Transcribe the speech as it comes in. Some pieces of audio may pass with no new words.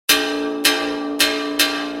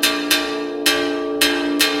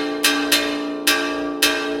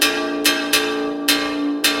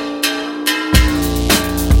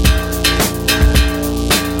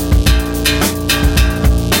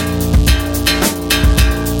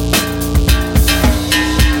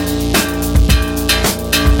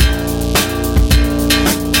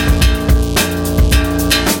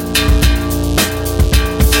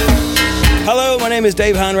name is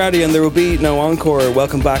Dave Hanratty and there will be no encore.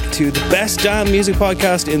 Welcome back to the best damn music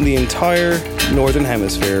podcast in the entire Northern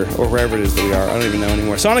Hemisphere, or wherever it is that we are. I don't even know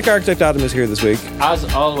anymore. Sonic Architect Adam is here this week. As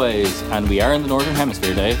always, and we are in the Northern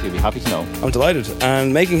Hemisphere, Dave. You'll be happy to know. I'm delighted.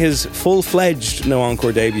 And making his full-fledged no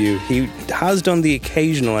encore debut, he has done the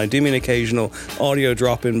occasional, I do mean occasional, audio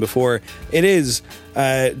drop-in before. It is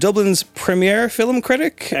Dublin's premier film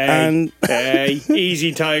critic.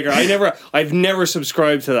 Easy tiger. I've never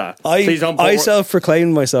subscribed to that. Please don't. I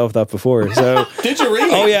self-proclaimed myself that before. So did you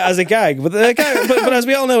really? Oh yeah, as a gag. But as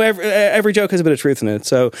we all know, every joke has a bit of truth in it.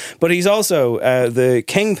 So, but he's also the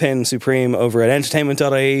kingpin supreme over at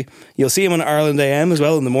entertainment.ie. You'll see him on Ireland AM as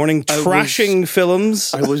well in the morning, trashing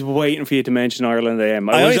films. I was waiting for you to mention Ireland AM.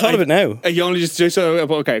 I only thought of it now. You only just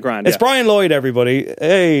okay, grand. It's Brian Lloyd, everybody.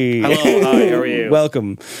 Hey, hello, hi, how are you?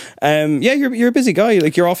 Welcome. Yeah, you're a busy guy.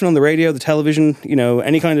 Like, you're often on the radio, the television,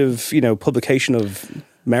 any kind of publication of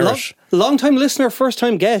merit. Long time listener, first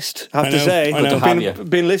time guest. Have to say, I know.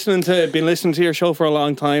 Been listening to your show for a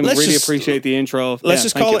long time. Really appreciate the intro. Let's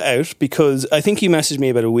just call it out, because I think you messaged me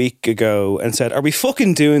about a week ago and said, "Are we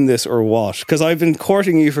fucking doing this or what?" Because I've been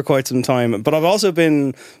courting you for quite some time, but I've also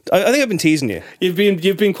been. I think I've been teasing you. You've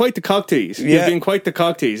been quite the cock tease. Yeah. You've been quite the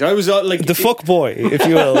cock tease. I was like the fuck boy, if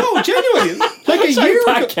you will. No, genuinely. Like a year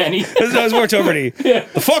ago, Kenny. That was more Tuberty. Yeah.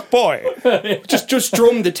 The fuck boy. Just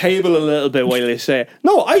drum the table a little bit while you say it.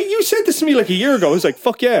 No, you said this to me like a year ago. I was like,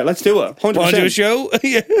 fuck yeah, let's do it. 100%. Want to do a show?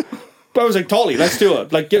 Yeah. But I was like, totally, let's do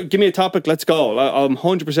it. Like, give me a topic, let's go. I'm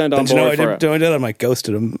 100% on board for it. I did. I might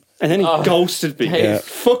ghosted him. And then he ghosted me. Yeah.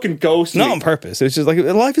 Fucking ghosted me. Not on purpose. It's just like,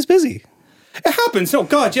 life is busy. It happens. No,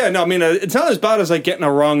 God, yeah. No, I mean, it's not as bad as like getting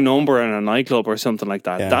a wrong number in a nightclub or something like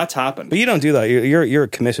that. Yeah. That's happened. But you don't do that. You're a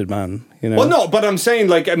committed man. Well, no, but I'm saying,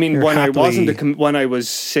 like, I mean, when I was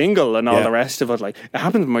single and all the rest of it, like,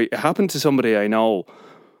 it happened to somebody I know.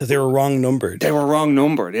 They were wrong numbered.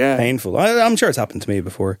 Yeah. Painful. I'm sure it's happened to me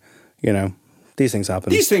before. These things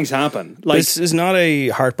happen. Like, this is not a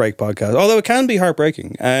heartbreak podcast, although it can be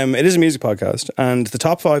heartbreaking. It is a music podcast, and the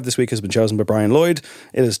top 5 this week has been chosen by Brian Lloyd.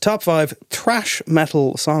 It is top 5 thrash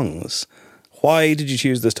metal songs. Why did you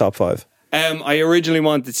choose this top 5? I originally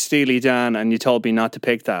wanted Steely Dan, and you told me not to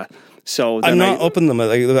pick that. So I'm not upping them.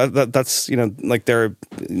 That's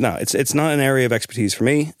it's not an area of expertise for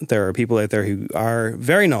me. There are people out there who are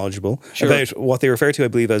very knowledgeable about what they refer to, I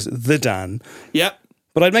believe, as the Dan. Yeah,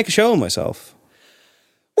 but I'd make a show of myself.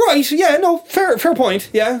 Right, yeah, no, fair point.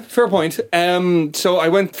 Yeah, fair point. So I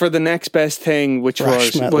went for the next best thing, which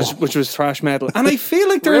was thrash metal, and I feel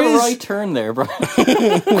like there is a right turn there, bro.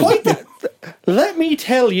 Let me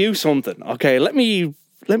tell you something, okay? Let me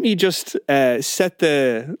just set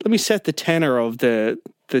the tenor of the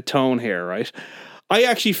tone here, right? I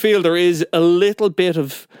actually feel there is a little bit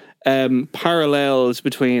of parallels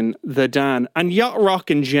between the Dan and yacht rock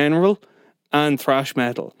in general and thrash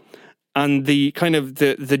metal. And the kind of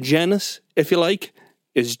the genus, if you like,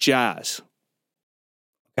 is jazz.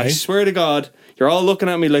 Okay. I swear to God, you're all looking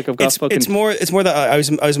at me like I've got fucking... It's more that I was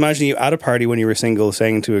imagining you at a party when you were single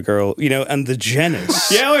saying to a girl, and the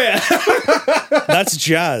genus. Yeah, oh yeah. That's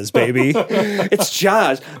jazz, baby. It's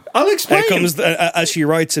jazz. I'll explain. It comes, as she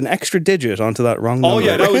writes, an extra digit onto that wrong number. Oh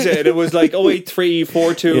yeah, that was it. It was like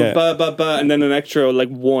 08342, and then an extra like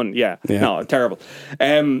 1. Yeah. No, terrible.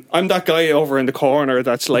 I'm that guy over in the corner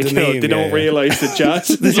that's like, they don't realise the jazz.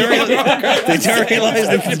 They don't realise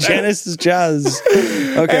that the genus is jazz.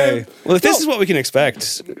 Okay. Well, if this is what we can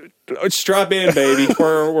expect, strap in, baby.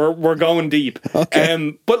 We're going deep.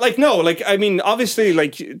 Okay. But like, no, like, I mean, obviously,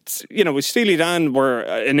 like, Steely Dan were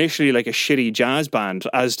initially like a shitty jazz band,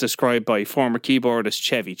 as described by former keyboardist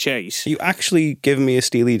Chevy Chase. You actually given me a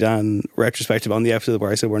Steely Dan retrospective on the episode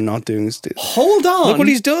where I said we're not doing. Hold on. Look what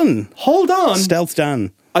he's done. Hold on. Stealth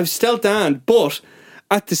Dan. I've Stealth Dan, but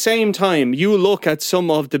at the same time, you look at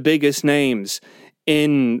some of the biggest names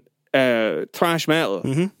in thrash metal.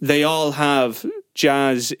 Mm-hmm. They all have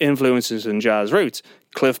jazz influences and jazz roots.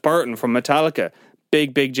 Cliff Burton from Metallica,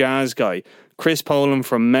 big jazz guy. Chris Poland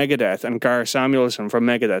from Megadeth and Gar Samuelson from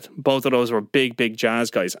Megadeth. Both of those were big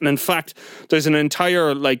jazz guys. And in fact, there's an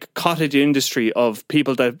entire like cottage industry of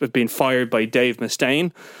people that have been fired by Dave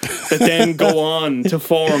Mustaine that then go on to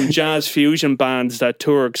form jazz fusion bands that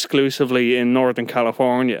tour exclusively in Northern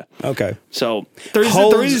California. Okay. So there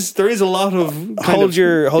is a lot of hold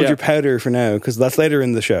your powder for now, because that's later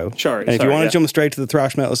in the show. Sure. And if you want to jump straight to the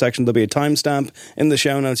thrash metal section, there'll be a timestamp in the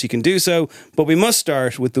show notes. You can do so. But we must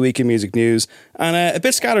start with the week in music news. And a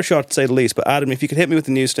bit scattershot, to say the least. But Adam, if you could hit me with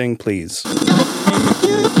the news sting, please.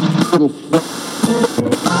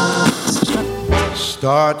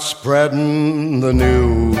 Start spreading the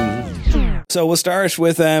news. So we'll start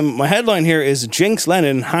with my headline here is Jinx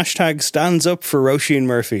Lennon # stands up for Roisin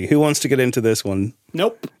Murphy. Who wants to get into this one?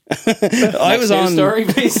 Nope. I was on story,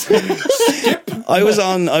 please. Skip. I was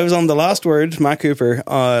on The Last Word, Matt Cooper,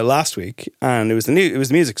 last week, and it was the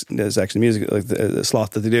music. It's actually music, like the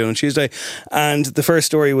slot that they do on Tuesday. And the first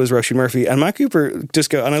story was Roisin Murphy, and Matt Cooper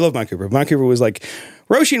and I love Matt Cooper. Matt Cooper was like,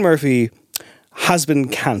 Roisin Murphy has been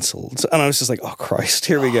cancelled, and I was just like, oh Christ,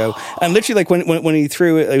 here we go. And literally, like when he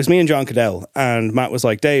threw it was me and John Cadell, and Matt was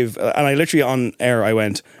like, Dave, and I literally on air I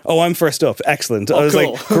went, oh, I'm first up, excellent. I was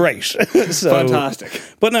cool. like, great. So, Fantastic.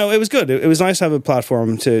 but no, it was good. It was nice to have a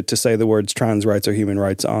platform to say the words trans rights are human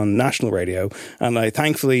rights on national radio, and I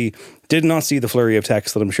thankfully did not see the flurry of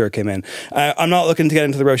text that I'm sure came in. I'm not looking to get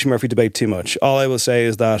into the Roisin Murphy debate too much. All I will say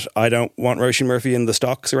is that I don't want Roisin Murphy in the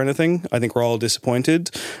stocks or anything. I think we're all disappointed.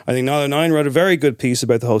 I think Niall O'Neill wrote a very good piece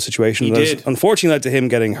about the whole situation. He did. Unfortunately led to him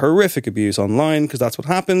getting horrific abuse online, because that's what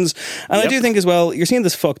happens. And I do think as well, you're seeing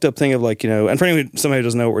this fucked up thing of like, and for anyone who somehow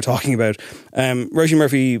doesn't know what we're talking about, Roisin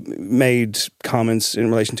Murphy made comments in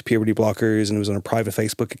relation to puberty blockers, and it was on a private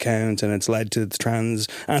Facebook account, and it's led to the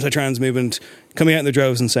anti-trans movement coming out in the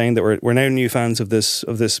droves and saying that we're now new fans of this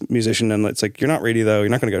musician, and it's like, you're not really though. You're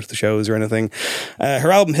not going to go to the shows or anything.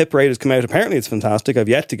 Her album Hit Parade has come out. Apparently it's fantastic. I've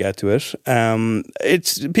yet to get to it.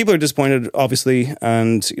 It's people are disappointed, obviously,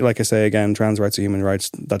 and like I say again, trans rights are human rights.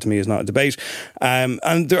 That to me is not a debate.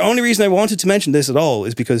 And the only reason I wanted to mention this at all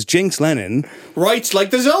is because Jinx Lennon, Rights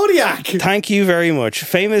like the Zodiac. thank you very much,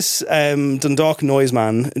 famous Dundalk noise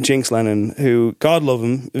man Jinx Lennon, who, God love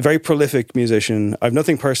him, a very prolific musician. I've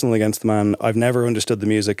nothing personal against the man. I've never understood the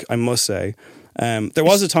music, I must say. There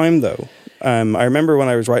was a time though, I remember when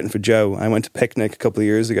I was writing for Joe, I went to Picnic a couple of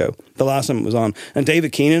years ago, the last time it was on, and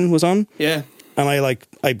David Keenan was on. Yeah. And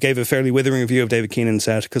I gave a fairly withering review of David Keenan's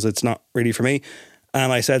set because it's not really for me.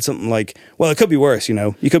 And I said something like, well, it could be worse,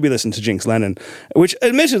 you could be listening to Jinx Lennon, which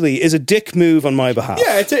admittedly is a dick move on my behalf.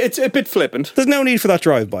 Yeah, it's a bit flippant. There's no need for that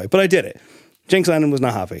drive-by, but I did it. Jinx Lennon was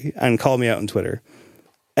not happy and called me out on Twitter.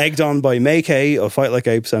 Egged on by May Kay of Fight Like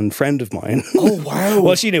Apes and friend of mine. Oh, wow.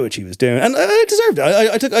 Well, she knew what she was doing, and I deserved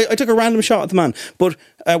it. I took a random shot at the man. But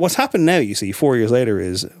what's happened now, you see, 4 years later,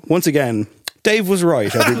 is once again, Dave was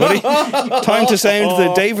right, everybody. Time to sound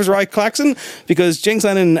the Dave was right klaxon, because Jinx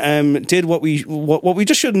Lennon did what we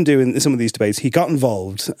just shouldn't do in some of these debates. He got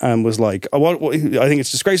involved and was like, I think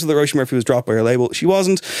it's disgraceful that Roisin Murphy was dropped by her label. She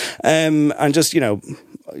wasn't. And just,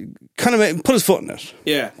 kind of put his foot in it.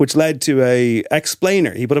 Yeah. Which led to a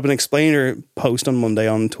explainer. He put up an explainer post on Monday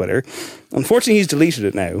on Twitter. Unfortunately, he's deleted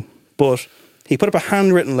it now, but he put up a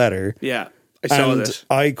handwritten letter. Yeah, I saw and this.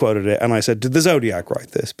 I quoted it and I said, did the Zodiac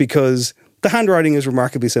write this? Because the handwriting is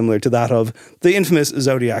remarkably similar to that of the infamous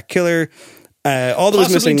Zodiac killer. All that was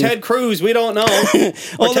Possibly missing, Ted Cruz, we don't know.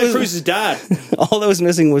 Or Ted Cruz's dad. all that was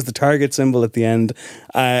missing was the target symbol at the end.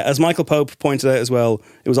 As Michael Pope pointed out as well,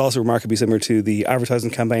 it was also remarkably similar to the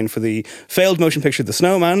advertising campaign for the failed motion picture The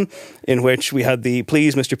Snowman, in which we had the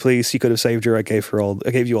 "Please, Mr. Police, you could have saved her. I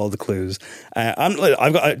gave you all the clues."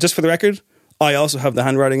 I've got, just for the record, I also have the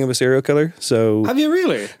handwriting of a serial killer. So Have you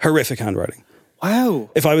really? horrific handwriting. Wow.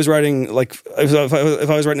 If I was writing if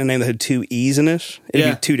I was writing a name that had two E's in it, it'd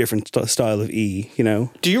Yeah. be two different style of E.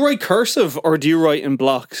 Do you write cursive or do you write in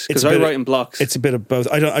blocks? Because I write in blocks. It's a bit of both.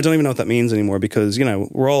 I don't even know what that means anymore, because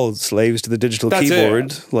we're all slaves to the digital That's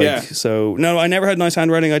keyboard. it. Yeah. So no, I never had nice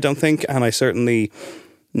handwriting, I don't think, and I certainly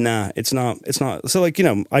it's not. So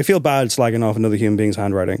I feel bad slagging off another human being's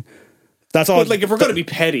handwriting. That's all. But if we're going to be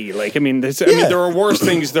petty, I mean, there are worse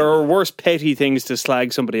things. There are worse petty things to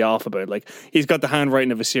slag somebody off about. Like, he's got the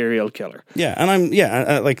handwriting of a serial killer. Yeah, and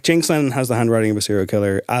Jinx Lennon has the handwriting of a serial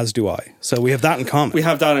killer, as do I. So we have that in common. We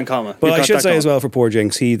have that in common. But I should say as well, for poor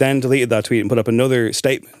Jinx, he then deleted that tweet and put up another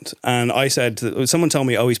statement. And I said, someone told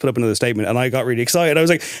me, oh, he's put up another statement, and I got really excited. I was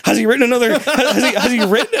like, has he written another? has he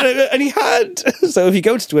written it? And he had. So if you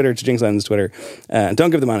go to Twitter, to Jinx Lennon's Twitter,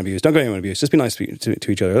 don't give the man abuse. Don't give anyone abuse. Just be nice to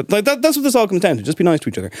each other. Like that's what this all comes down to. Just be nice to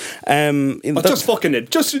each other. Just fucking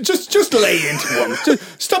it. Just lay into him.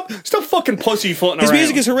 Stop fucking pussyfooting around. His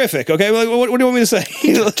music is horrific. Okay, well, what do you want me to say?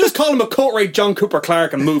 Just call him a cut rate John Cooper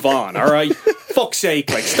Clarke and move on. All right. Fuck's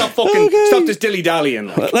sake! Stop this dilly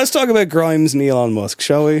dallying. Let's talk about Grimes and Elon Musk,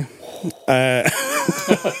 shall we?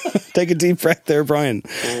 Take a deep breath there, Brian.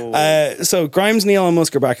 So Grimes and Elon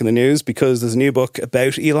Musk are back in the news because there's a new book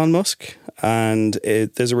about Elon Musk, and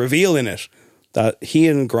there's a reveal in it that he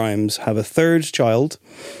and Grimes have a third child.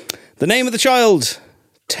 The name of the child,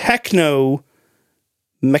 Techno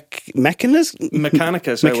Mechanicus,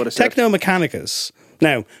 I would have said. Techno Mechanicus.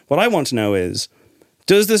 Now, what I want to know is,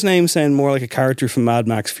 does this name sound more like a character from Mad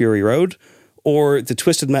Max Fury Road or the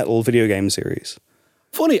Twisted Metal video game series?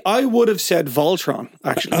 Funny, I would have said Voltron,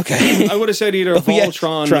 actually. Okay. I would have said either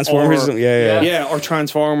Voltron Transformers. or... Yeah, or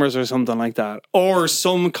Transformers or something like that. Or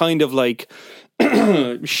some kind of like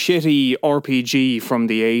shitty RPG from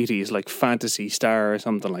the 80s, like Phantasy Star or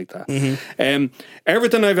something like that.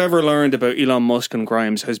 Everything I've ever learned about Elon Musk and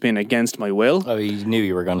Grimes has been against my will. Oh, you knew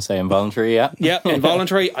you were going to say involuntary, yeah? Yeah,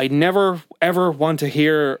 involuntary. I never, ever want to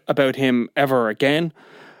hear about him ever again.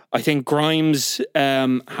 I think Grimes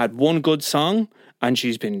had one good song, and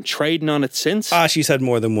she's been trading on it since. She's had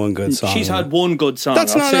more than one good song. She's had one good song.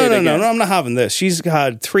 No, I'm not having this. She's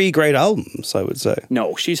had 3 great albums, I would say.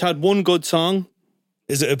 No, she's had one good song.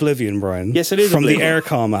 Is it Oblivion, Brian? Yes, it is From Oblivion. the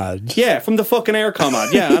Aircom ad. Yeah, from the fucking Aircom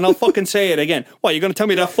ad. Yeah, and I'll fucking say it again. What, you're going to tell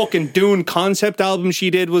me that fucking Dune concept album she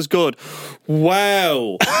did was good?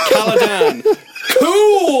 Wow. Caladan.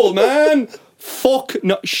 Cool, man. Fuck.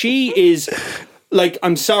 No, she is... Like,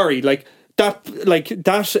 I'm sorry, that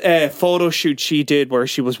photo shoot she did where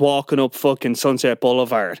she was walking up fucking Sunset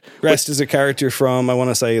Boulevard. Dressed as a character from, I want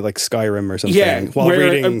to say, like Skyrim or something. Yeah, while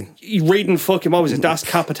reading fucking, what was it, Das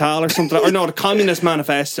Kapital or something? Or no, the Communist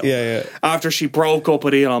Manifesto. Yeah. After she broke up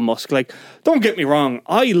with Elon Musk. Like, don't get me wrong,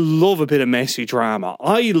 I love a bit of messy drama.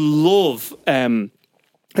 I love... a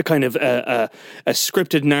kind of a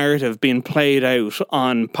scripted narrative being played out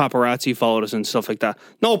on paparazzi photos and stuff like that.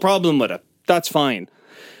 No problem with it. That's fine.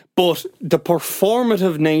 But the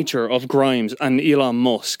performative nature of Grimes and Elon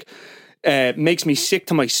Musk makes me sick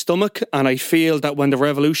to my stomach, and I feel that when the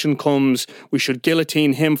revolution comes, we should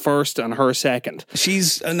guillotine him first and her second.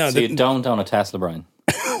 She's... You don't own a Tesla, Brian.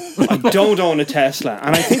 I don't own a Tesla,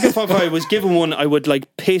 and I think if I was given one, I would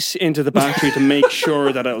like piss into the battery to make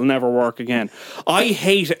sure that it'll never work again. I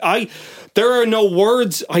hate it. There are no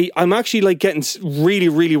words. I'm actually like getting really,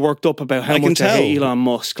 really worked up about how much I hate Elon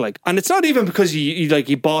Musk. Like, and it's not even because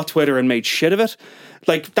he bought Twitter and made shit of it.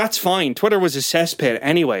 Like, that's fine. Twitter was a cesspit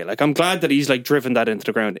anyway. Like, I'm glad that he's like driven that into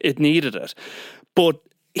the ground. It needed it, but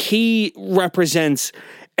he represents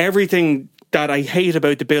everything that I hate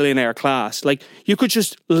about the billionaire class. Like, you could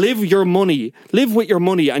just live with your money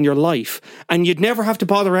and your life, and you'd never have to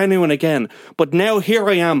bother anyone again. But now here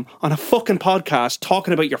I am on a fucking podcast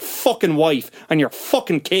talking about your fucking wife and your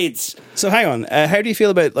fucking kids. So hang on, how do you feel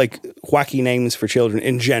about like wacky names for children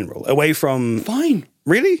in general? Away from... Fine.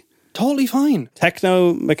 Really? Totally fine.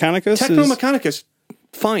 Techno Mechanicus?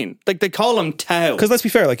 Fine. Like, they call him Tao. Because let's be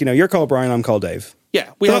fair, like, you're called Brian, I'm called Dave. Yeah,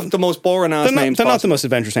 we have the most boring ass names. They're not the most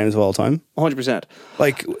adventurous names of all time. 100%.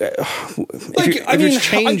 Like, if you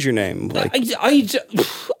change your name, like,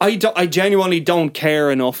 I genuinely don't care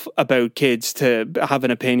enough about kids to have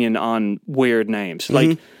an opinion on weird names.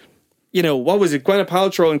 Like, what was it? Gwyneth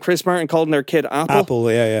Paltrow and Chris Martin calling their kid Apple. Apple,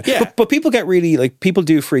 yeah. But people get really people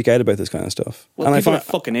do freak out about this kind of stuff. Well, and people are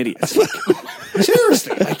fucking idiots.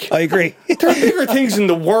 Seriously, I agree. There are bigger things in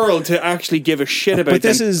the world to actually give a shit about. But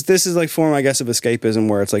this is like form, I guess, of escapism,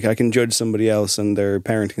 where it's like I can judge somebody else and their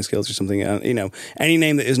parenting skills or something. And any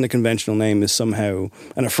name that isn't a conventional name is somehow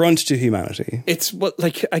an affront to humanity. It's what,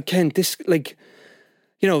 like, again, this like.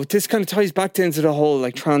 This kind of ties back into the whole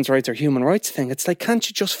like trans rights or human rights thing. It's like, can't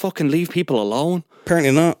you just fucking leave people alone?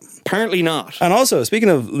 Apparently not. And also, speaking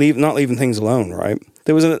of not leaving things alone, right?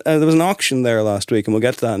 There was an auction there last week, and we'll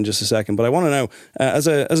get to that in just a second. But I want to know, as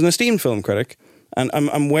an esteemed film critic, and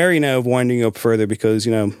I'm wary now of winding up further because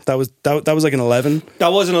that was like an 11. That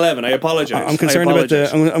was an 11. I apologise. I'm concerned about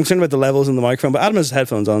the levels in the microphone. But Adam has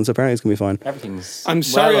headphones on, so apparently it's gonna be fine. Everything's. I'm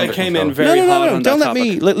sorry I came in very hot on that Don't let topic.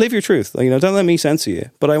 me live your truth. Don't let me censor you.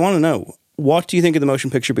 But I want to know, what do you think of the motion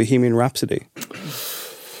picture Bohemian Rhapsody?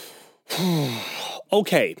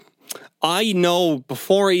 Okay. I know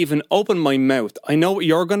before I even open my mouth, I know what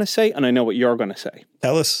you're going to say, and I know what you're going to say.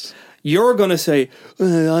 Tell us. You're going to say,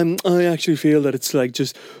 I actually feel that it's like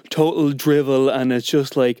just total drivel, and it's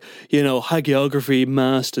just like, hagiography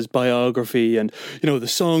masked as biography, and, the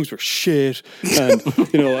songs were shit, and,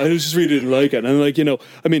 I just really didn't like it. And like, he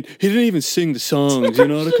didn't even sing the songs,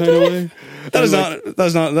 that kind of way. That's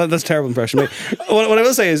a terrible impression of me. What I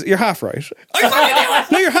will say is, you're half right. I fucking knew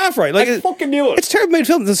it! No, you're half right. Like, I fucking knew it. It's a terrible made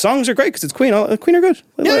film. The songs are great because it's Queen. Queen are good.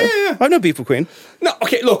 Yeah. I've no beef with Queen. No,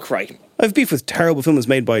 okay, look, right. I have beef with terrible films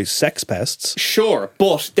made by sex pests. Sure,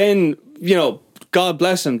 but then, God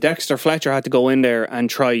bless him, Dexter Fletcher had to go in there and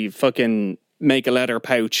try fucking make a leather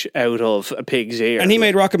pouch out of a pig's ear. And he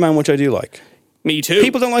made Rocket Man, which I do like. Me too.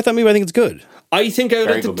 People don't like that movie, I think it's good. I think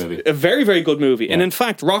a very, very good movie. Yeah. And in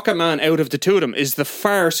fact, Rocket Man, out of the two of them, is the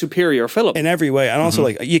far superior film. In every way. And also,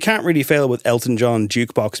 you can't really fail with Elton John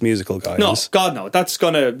jukebox musical, guys. No, God, no. That's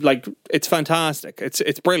gonna, it's fantastic.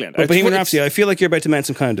 It's brilliant. But Bohemian Rhapsody, I feel like you're about to mount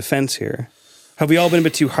some kind of defense here. Have we all been a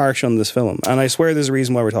bit too harsh on this film? And I swear there's a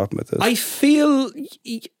reason why we're talking about this. I feel, do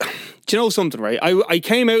you know something, right? I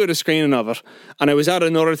came out of the screening of it and I was at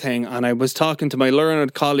another thing and I was talking to my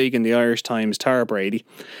learned colleague in the Irish Times, Tara Brady.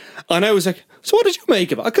 And I was like, so what did you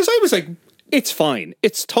make of it? Because I was like, it's fine.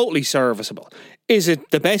 It's totally serviceable. Is it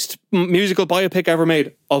the best musical biopic ever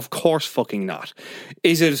made? Of course fucking not.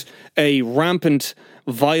 Is it a rampant,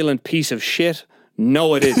 violent piece of shit?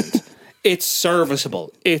 No, it isn't. It's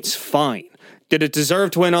serviceable. It's fine. Did it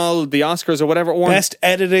deserve to win all the Oscars or whatever it won? Best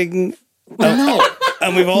editing. No.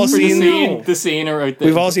 And we've all seen the scene or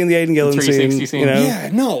we've all seen the Aidan Gillen 360 scene. You know?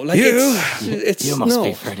 Yeah, no. Like it's You must no.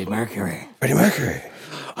 be Freddie Mercury. Freddie Mercury.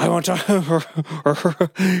 I want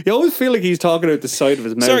to. You always feel like he's talking out the side of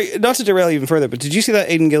his mouth. Sorry, not to derail even further, but did you see that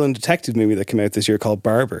Aidan Gillen detective movie that came out this year called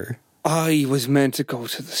Barber? I was meant to go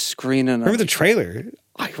to the screening. Remember the trailer?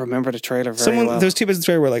 I remember the trailer very well. There's two bits of the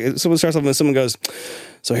trailer where like someone starts off and someone goes,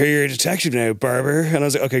 "So here you're a detective now, Barber," and I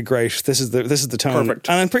was like, "Okay, great. This is the tone." Perfect.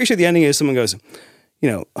 And I'm pretty sure the ending is someone goes,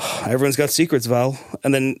 "You know, everyone's got secrets, Val,"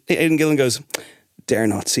 and then Aidan Gillen goes, "Dare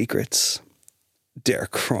not secrets, dare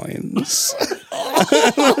crimes."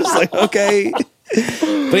 I was like, okay,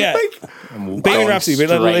 but yeah. Bohemian Rhapsody,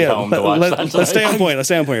 but let's stay on point. Let's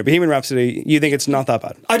stay on point here. Bohemian Rhapsody, you think it's not that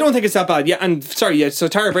bad? I don't think it's that bad. Yeah, and sorry, yeah. So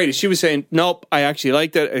Tara Brady, she was saying, nope, I actually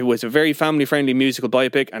liked it. It was a very family-friendly musical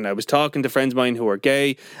biopic, and I was talking to friends of mine who were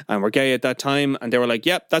gay and were gay at that time, and they were like,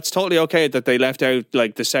 "Yep, that's totally okay." That they left out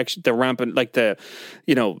like the rampant, like the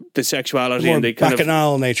sexuality More and the kind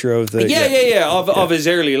bacchanal nature of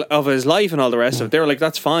the of his life and all the rest of it. They were like,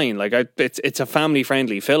 "That's fine. Like, it's a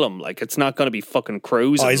family-friendly film. Like, it's not going to be fucking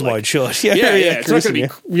cruising. Eyes wide shut." Yeah. It's not going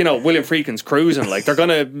to be, William Friedkin's cruising. Like, they're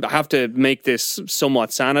going to have to make this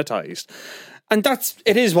somewhat sanitized. And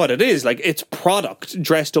it is what it is. Like, it's product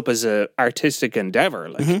dressed up as a artistic endeavor.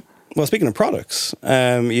 Like, Well, speaking of products,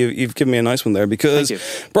 you've given me a nice one there because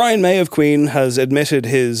Brian May of Queen has admitted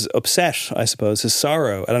his upset, I suppose, his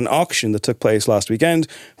sorrow at an auction that took place last weekend,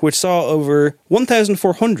 which saw over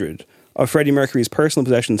 1,400 of Freddie Mercury's personal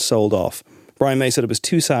possessions sold off. Brian May said it was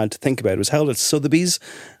too sad to think about. It was held at Sotheby's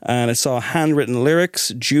and it saw handwritten lyrics,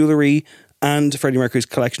 jewellery and Freddie Mercury's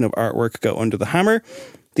collection of artwork go under the hammer.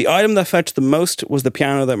 The item that fetched the most was the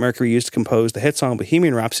piano that Mercury used to compose the hit song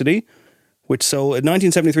Bohemian Rhapsody, which sold in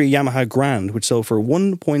 1973 Yamaha Grand, which sold for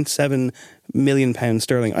 £1.7 million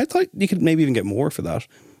sterling. I thought you could maybe even get more for that.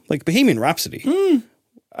 Like Bohemian Rhapsody.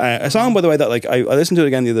 A song, by the way, that like I listened to it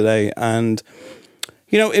again the other day and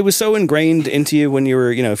it was so ingrained into you when you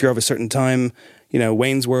were, if you're of a certain time,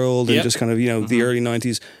 Wayne's World and just kind of, the early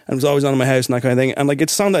 90s, and it was always on in my house and that kind of thing. And like,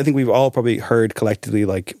 it's a song that I think we've all probably heard collectively,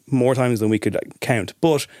 like more times than we could count.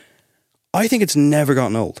 But I think it's never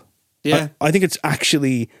gotten old. Yeah. I think it's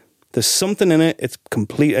actually, there's something in it. It's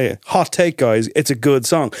complete, hot take, guys. It's a good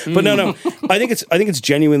song. But no, I think it's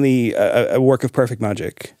genuinely a work of perfect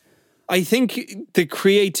magic. I think the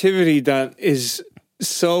creativity that is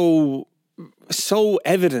so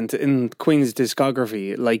evident in Queen's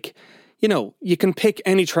discography, like, you can pick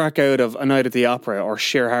any track out of A Night at the Opera or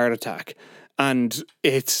Sheer Heart Attack and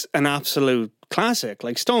it's an absolute classic,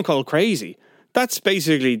 like Stone Cold Crazy. That's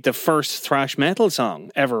basically the first thrash metal song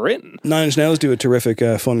ever written. Nine Inch Nails do a terrific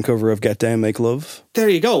fun cover of Get Down, Make Love. There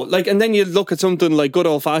you go. Like, and then you look at something like Good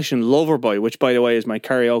Old Fashioned Loverboy, which by the way is my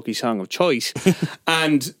karaoke song of choice.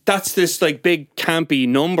 And that's this like big campy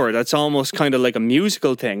number that's almost kind of like a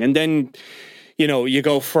musical thing. And then you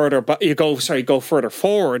go further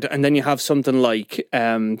forward, and then you have something like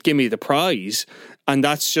Gimme the Prize, and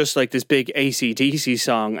that's just like this big AC/DC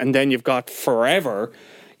song, and then you've got Forever.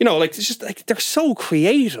 Like, it's just like, they're so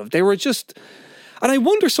creative. They were just, and I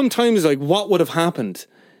wonder sometimes like what would have happened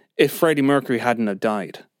if Freddie Mercury hadn't have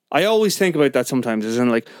died. I always think about that sometimes, as in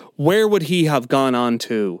like, where would he have gone on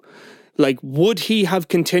to? Like, would he have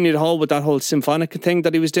continued on with that whole symphonic thing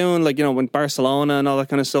that he was doing? Like, when Barcelona and all that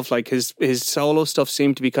kind of stuff, like his solo stuff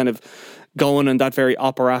seemed to be kind of going in that very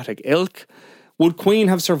operatic ilk. Would Queen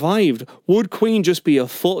have survived? Would Queen just be a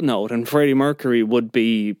footnote and Freddie Mercury would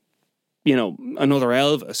be, another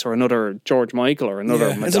Elvis or another George Michael or another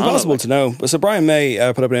Madonna? It's impossible to know. So Brian May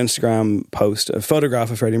put up an Instagram post, a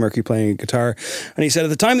photograph of Freddie Mercury playing a guitar, and he said, "At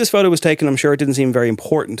the time this photo was taken, I'm sure it didn't seem very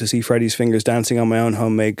important to see Freddie's fingers dancing on my own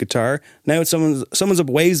homemade guitar. Now it summons up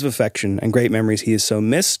waves of affection and great memories. He is so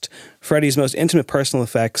missed. Freddie's most intimate personal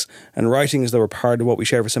effects and writing as though were part of what we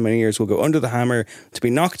share for so many years will go under the hammer to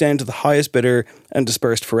be knocked down to the highest bidder and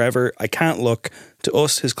dispersed forever. I can't look. To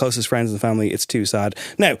us, his closest friends and family, it's too sad."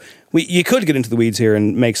 Now, you could get into the weeds here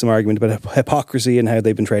and make some argument about hypocrisy and how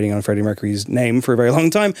they've been trading on Freddie Mercury's name for a very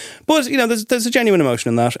long time. But, there's a genuine emotion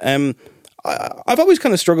in that. I've always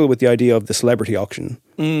kind of struggled with the idea of the celebrity auction.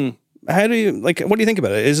 How do you what do you think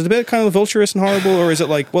about it? Is it a bit kind of vulturous and horrible, or is it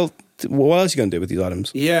like, well, what else are you going to do with these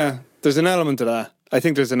items? Yeah, there's an element of that. I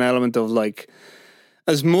think there's an element of like,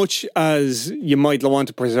 as much as you might want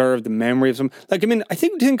to preserve the memory of them. Like, I mean, I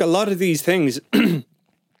think a lot of these things,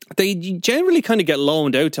 they generally kind of get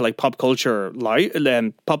loaned out to like pop culture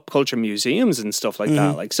museums and stuff like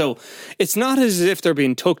that. Like, so it's not as if they're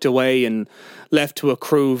being tucked away and left to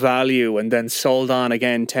accrue value and then sold on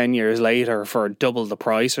again 10 years later for double the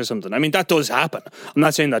price or something. I mean, that does happen. I'm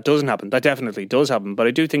not saying that doesn't happen. That definitely does happen. But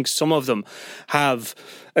I do think some of them have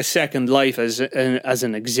a second life as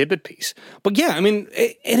an exhibit piece. But yeah, I mean,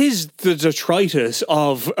 it is the detritus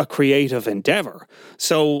of a creative endeavor.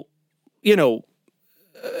 So, you know,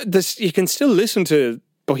 this, you can still listen to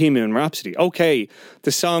Bohemian Rhapsody. Okay,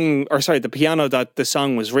 the piano that the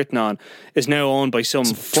song was written on is now owned by some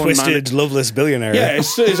twisted, loveless billionaire. Yeah,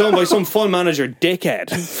 it's owned by some fund manager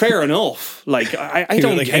dickhead. Fair enough. Like, I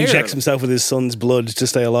don't care. He injects himself with his son's blood to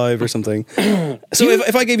stay alive or something. So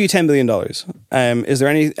if I gave you $10 billion, is there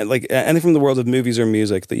anything from the world of movies or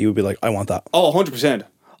music that you would be like, I want that? Oh, 100%.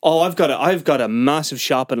 Oh, I've got a massive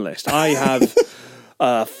shopping list. I have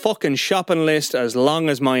a fucking shopping list as long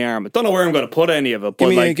as my arm. I don't know where I'm going to put any of it. But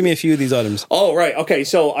give me a few of these items. Oh, right. Okay,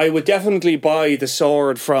 so I would definitely buy the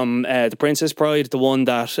sword from The Princess Bride, the one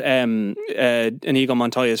that Inigo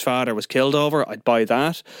Montoya's father was killed over. I'd buy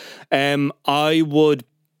that. I'd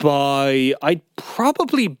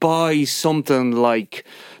probably buy something like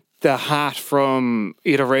the hat from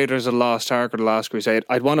either Raiders of the Lost Ark or The Last Crusade.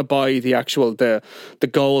 I'd want to buy the actual, the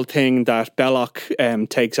gold thing that Belloc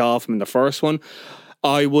takes off him in the first one.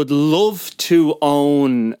 I would love to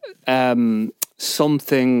own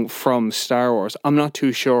something from Star Wars. I'm not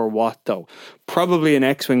too sure what, though. Probably an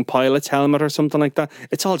X-Wing pilot's helmet or something like that.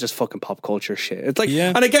 It's all just fucking pop culture shit. It's like,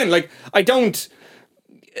 yeah. And again, like, I don't,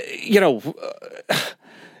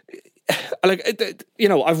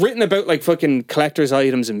 I've written about like fucking collector's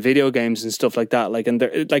items and video games and stuff like that. Like, and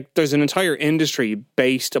there's an entire industry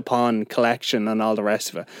based upon collection and all the rest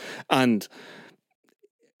of it. And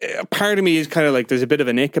part of me is kind of like, there's a bit of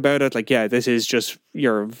an ick about it. Like, yeah, this is just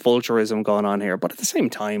your vulturism going on here. But at the same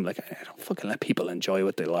time, like, I don't fucking let people enjoy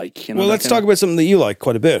what they like. You know, well, let's talk about something that you like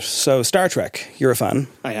quite a bit. So, Star Trek, you're a fan.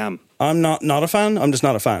 I am. I'm not a fan. I'm just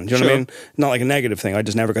not a fan. Do you know what I mean? Not like a negative thing. I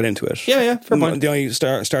just never got into it. Yeah, fair point. The only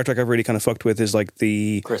Star Trek I've really kind of fucked with is like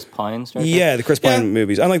the Chris Pine Star Trek. Yeah, the Chris Pine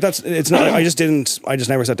movies. I'm like, it's not. I just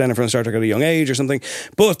never sat down in front of Star Trek at a young age or something.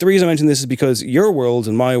 But the reason I mention this is because your world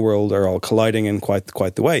and my world are all colliding in quite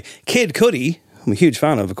the way. Kid Cudi, I'm a huge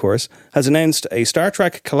fan of course, has announced a Star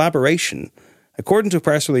Trek collaboration. According to a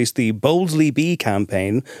press release, the Boldly Be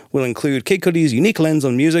campaign will include Kid Cudi's unique lens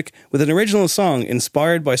on music with an original song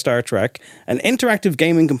inspired by Star Trek, an interactive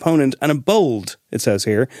gaming component, and a bold, it says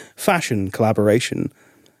here, fashion collaboration.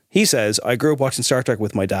 He says, I grew up watching Star Trek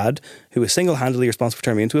with my dad, who was single-handedly responsible for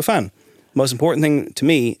turning me into a fan. The most important thing to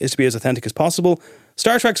me is to be as authentic as possible.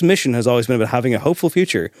 Star Trek's mission has always been about having a hopeful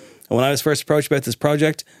future. And when I was first approached about this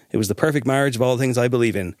project, it was the perfect marriage of all the things I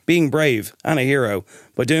believe in. Being brave and a hero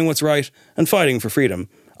by doing what's right and fighting for freedom.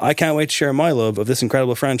 I can't wait to share my love of this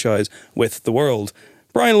incredible franchise with the world.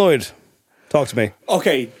 Brian Lloyd, talk to me.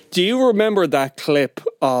 Okay, do you remember that clip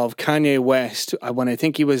of Kanye West when I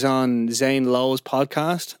think he was on Zane Lowe's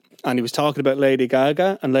podcast? And he was talking about Lady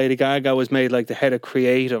Gaga, and Lady Gaga was made like the head of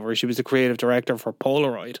creative, or she was the creative director for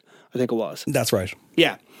Polaroid, I think it was. That's right.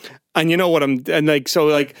 Yeah. And you know what I like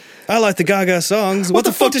the Gaga songs. What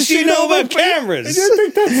the fuck does she know about cameras?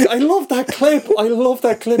 I love that clip. I love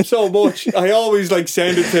that clip so much. I always like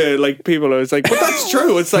send it to like people. I was like, but that's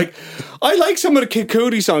true. It's like, I like some of the Kid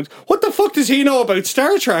Cudi songs. What the fuck does he know about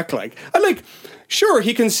Star Trek? Like, I'm like, sure,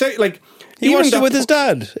 he can say like, he watched it with his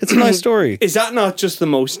dad. It's a nice story. Is that not just the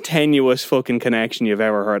most tenuous fucking connection you've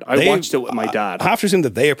ever heard? I watched it with my dad. I have to assume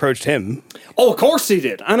that they approached him. Oh, of course they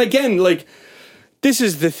did. And again, like, this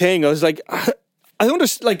is the thing. I was like, I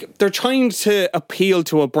understand. Like, they're trying to appeal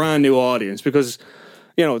to a brand new audience because,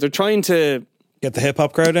 you know, they're trying to get the hip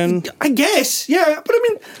hop crowd in. I guess, yeah. But I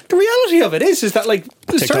mean, the reality of it is that like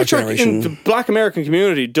Star Trek in the Black American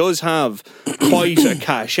community does have quite a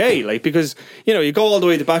cachet. Like, because you know, you go all the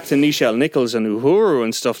way back to Nichelle Nichols and Uhuru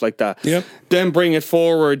and stuff like that. Yep. Then bring it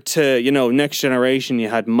forward to, you know, Next Generation. You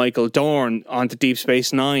had Michael Dorn onto Deep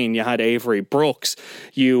Space Nine. You had Avery Brooks.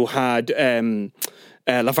 You had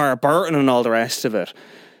LeVar Burton and all the rest of it.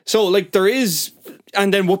 So like there is.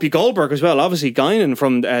 And then Whoopi Goldberg as well, obviously Guinan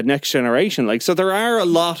from Next Generation. Like, so there are a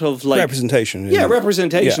lot of like representation. Yeah,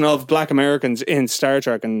 representation of Black Americans in Star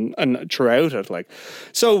Trek and throughout it. Like,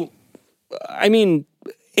 so I mean,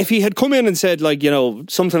 if he had come in and said like, you know,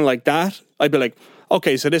 something like that, I'd be like,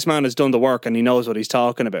 okay, so this man has done the work and he knows what he's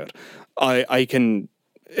talking about. I can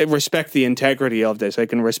respect the integrity of this. I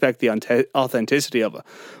can respect the authenticity of it.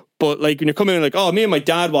 But like when you're coming in like, oh, me and my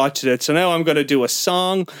dad watched it, so now I'm going to do a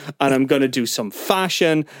song and I'm going to do some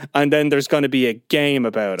fashion and then there's going to be a game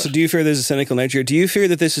about it. So do you fear there's a cynical nature? Do you fear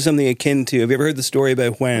that this is something akin to, have you ever heard the story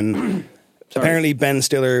about when apparently Ben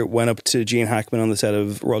Stiller went up to Gene Hackman on the set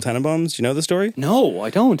of Royal Tenenbaums? Do you know the story? No,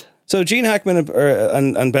 I don't. So Gene Hackman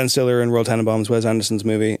and Ben Stiller in Royal Tenenbaums, Wes Anderson's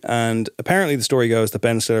movie, and apparently the story goes that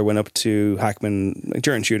Ben Stiller went up to Hackman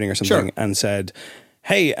during shooting or something and said,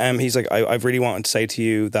 hey, he's like, I've really wanted to say to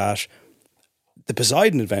you that the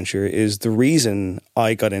Poseidon Adventure is the reason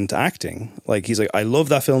I got into acting. Like, he's like, I love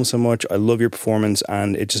that film so much, I love your performance,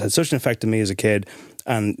 and it just had such an effect on me as a kid,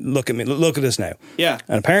 and look at me, look at us now. Yeah.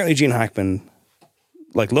 And apparently Gene Hackman,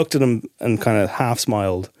 like, looked at him and kind of half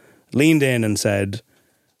smiled, leaned in and said,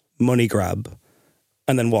 money grab,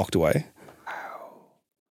 and then walked away. Wow.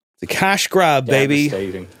 The cash grab, baby.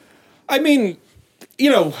 Devastating. I mean,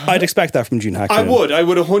 you know, I'd expect that from Gene Hackman. I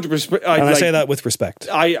would 100%. And I say that with respect.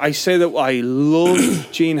 I say that I love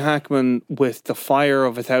Gene Hackman with The Fire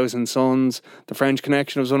of 1,000 Suns. The French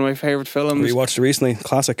Connection was one of my favourite films. Rewatched it recently,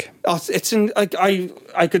 classic. Oh, it's in. Like,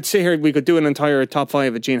 I could sit here. We could do an entire top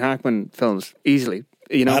 5 of Gene Hackman films easily.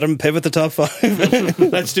 You know, Adam, pivot the top 5.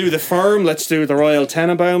 Let's do The Firm. Let's do The Royal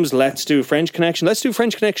Tenenbaums. Let's do French Connection. Let's do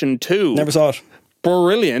French Connection 2. Never saw it.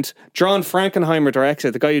 Brilliant. John Frankenheimer directs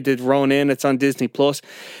it. The guy who did Ronin. It's on Disney Plus.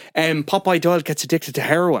 Popeye Doyle gets addicted to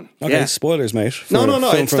heroin. Okay, yeah. Spoilers, mate. No.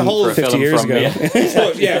 It's the whole 50 years ago.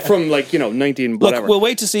 From 19 whatever. Look, we'll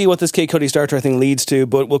wait to see what this Kid Cudi Star Trek thing leads to,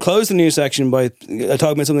 but we'll close the news section by talking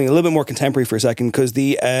about something a little bit more contemporary for a second, because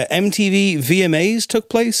the MTV VMAs took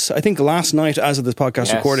place, I think, last night as of this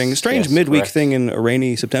podcast recording. Strange midweek thing in a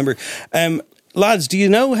rainy September. Lads, do you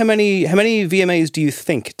know how many VMAs do you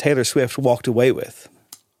think Taylor Swift walked away with?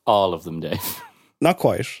 All of them, Dave. Not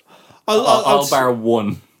quite. I'll bar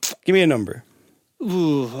one. Give me a number.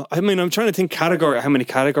 Ooh, I mean, I'm trying to think how many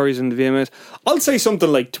categories in the VMAs. I'll say something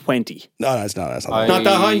like 20. No, it's not. Not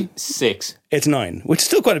that high? 6. It's 9, which is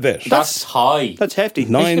still quite a bit. That's high. That's hefty.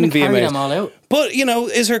 9 VMAs. Carry them all out. But,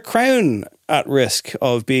 is her crown at risk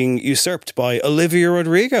of being usurped by Olivia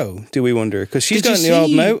Rodrigo, do we wonder? Because she's got a new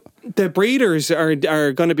album out. The Breeders are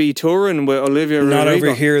going to be touring with Olivia Rodrigo. Not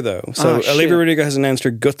over here, though. So Olivia Rodrigo has announced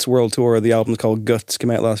her Guts World Tour. The album's called Guts,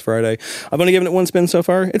 came out last Friday. I've only given it one spin so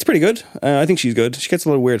far. It's pretty good. I think she's good. She gets a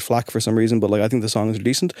little weird flack for some reason, but I think the songs are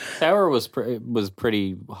decent. Sour was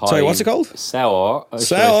pretty high. Sorry, what's it called? Sour.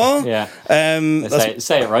 Sour? Yeah.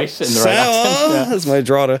 Say it right in the right accent. Yeah. That's my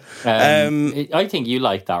draughter. I think you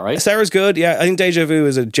like that, right? Sour's good, yeah. I think Deja Vu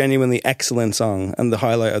is a genuinely excellent song and the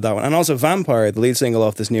highlight of that one. And also Vampire, the lead single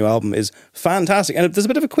off this new album, is fantastic. And there's a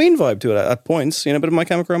bit of a Queen vibe to it at points, a bit of My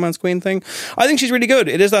Chemical Romance Queen thing. I think she's really good.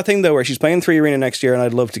 It is that thing, though, where she's playing 3 Arena next year and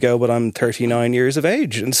I'd love to go, but I'm 39 years of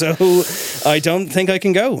age. And so I don't think I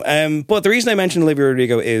can go. But the reason I mentioned Olivia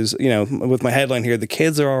Rodrigo is, with my headline here, the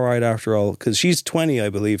kids are all right after all, because she's 20, I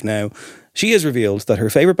believe, now. She has revealed that her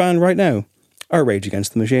favourite band right now are Rage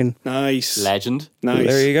Against the Machine. Nice. Legend. Nice.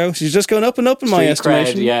 There you go. She's just going up and up in my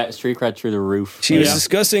estimation. Street cred through the roof. She was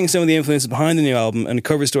discussing some of the influences behind the new album and a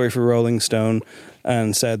cover story for Rolling Stone,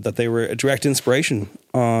 and said that they were a direct inspiration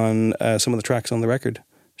on some of the tracks on the record.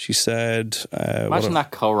 She said... Imagine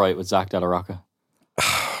that co-write with Zach De La Rocca.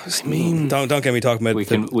 I mean, don't get me talking about we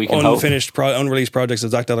can unfinished, unreleased projects of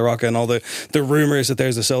Zach De La Rocca and all the rumours that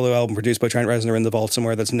there's a solo album produced by Trent Reznor in the vault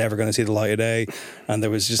somewhere that's never going to see the light of day. And there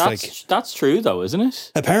was just that's true though, isn't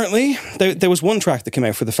it? Apparently, there was one track that came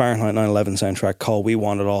out for the Fahrenheit 9/11 soundtrack called "We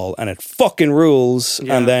Want It All," and it fucking rules.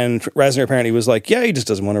 Yeah. And then Reznor apparently was like, "Yeah, he just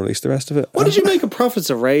doesn't want to release the rest of it." What did you make of Prophets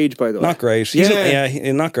of Rage, by the way? Not great.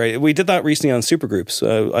 Not great. We did that recently on supergroups.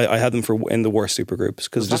 I had them in the worst supergroups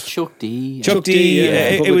because just Chuck D. Chuck D.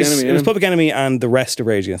 It was Public Enemy and the rest of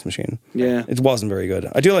Rage Against the Machine. Yeah. It wasn't very good.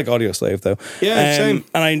 I do like Audio Slave, though. Yeah, same.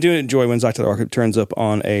 And I do enjoy when Zach De La Rocca turns up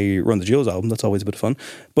on a Run the Jewels album. That's always a bit of fun.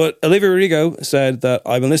 But Olivia Rodrigo said that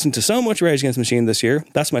I've been listening to so much Rage Against the Machine this year.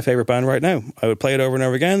 That's my favourite band right now. I would play it over and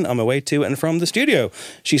over again on my way to and from the studio.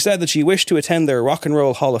 She said that she wished to attend their Rock and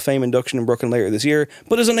Roll Hall of Fame induction in Brooklyn later this year,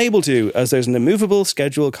 but is unable to, as there's an immovable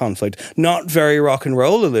schedule conflict. Not very rock and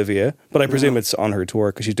roll, Olivia, but I presume it's on her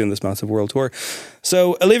tour because she's doing this massive world tour.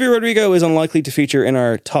 So Olivia Rodrigo is unlikely to feature in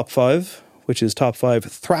our top 5, which is top 5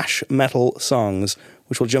 thrash metal songs,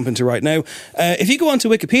 which we'll jump into right now. If you go onto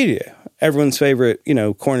Wikipedia, everyone's favourite,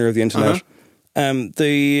 corner of the internet,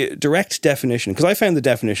 the direct definition, because I found the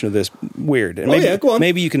definition of this weird. And go on.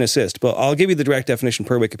 Maybe you can assist, but I'll give you the direct definition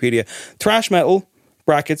per Wikipedia. Thrash metal,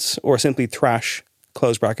 brackets, or simply thrash,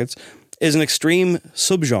 close brackets, is an extreme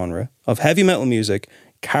subgenre of heavy metal music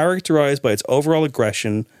characterized by its overall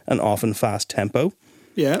aggression and often fast tempo.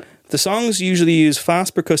 Yeah. The songs usually use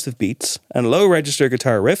fast percussive beats and low register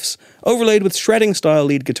guitar riffs overlaid with shredding style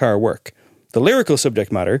lead guitar work. The lyrical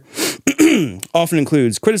subject matter often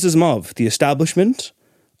includes criticism of the establishment,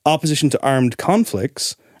 opposition to armed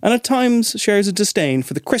conflicts, and at times shares a disdain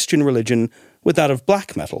for the Christian religion with that of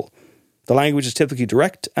black metal. The language is typically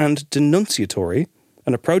direct and denunciatory,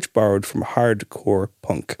 an approach borrowed from hardcore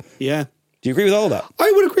punk. Yeah. Do you agree with all of that?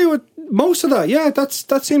 I would agree with most of that. Yeah, that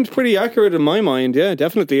seems pretty accurate in my mind. Yeah,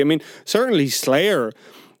 definitely. I mean, certainly Slayer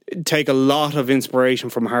take a lot of inspiration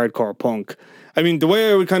from hardcore punk. I mean, the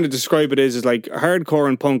way I would kind of describe it is like hardcore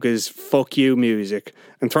and punk is fuck you music,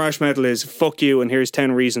 and thrash metal is fuck you and here's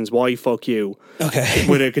 10 reasons why fuck you. Okay.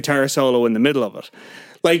 With a guitar solo in the middle of it.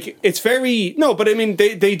 Like, it's very... No, but I mean,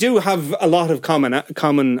 they do have a lot of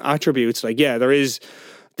common attributes. Like, yeah, there is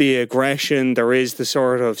the aggression, there is the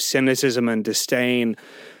sort of cynicism and disdain,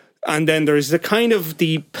 and then there's the kind of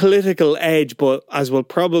the political edge, but as we'll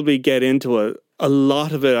probably get into it, a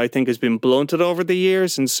lot of it, I think, has been blunted over the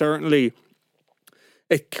years, and certainly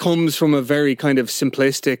it comes from a very kind of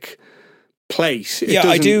simplistic place.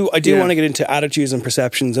 I do want to get into attitudes and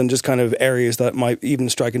perceptions and just kind of areas that might even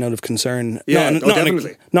strike a note of concern. Yeah,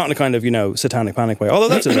 definitely. Not in a kind of, satanic panic way, although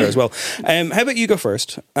that's in there as well. How about you go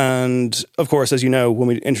first? And of course, as you know, when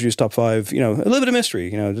we introduce top 5, a little bit of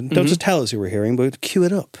mystery, don't just tell us who we're hearing, but cue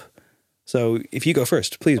it up. So if you go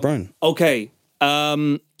first, please, Brian. Okay.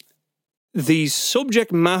 The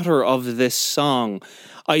subject matter of this song,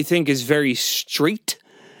 I think, is very street.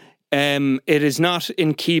 It is not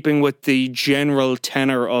in keeping with the general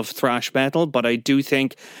tenor of thrash metal, but I do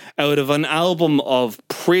think out of an album of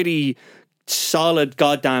pretty solid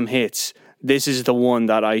goddamn hits, this is the one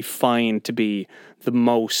that I find to be the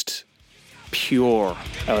most pure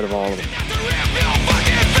out of all of them.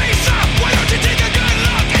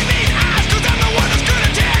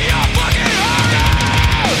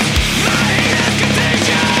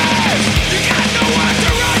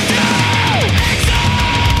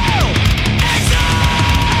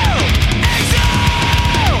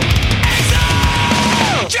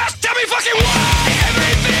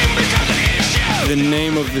 The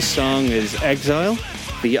name of the song is Exile.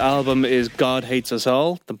 The album is God Hates Us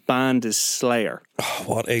All. The band is Slayer. Oh,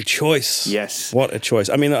 what a choice. Yes. What a choice.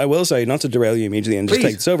 I mean, I will say, not to derail you immediately and just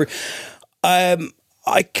take this over,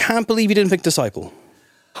 I can't believe you didn't pick Disciple.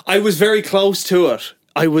 I was very close to it.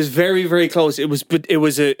 I was very, very close. It was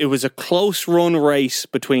a close run race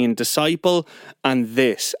between Disciple and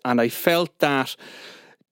this, and I felt that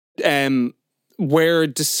where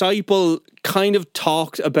Disciple kind of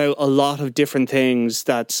talked about a lot of different things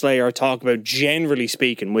that Slayer talk about, generally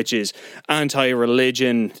speaking, which is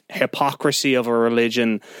anti-religion, hypocrisy of a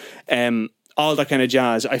religion, all that kind of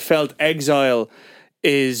jazz. I felt Exile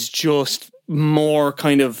is just more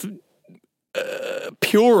kind of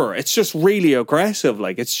purer. It's just really aggressive.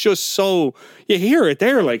 Like, it's just so, you hear it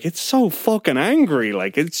there, like, it's so fucking angry.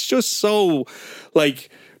 Like, it's just so, like,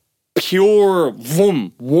 pure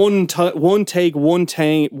one take,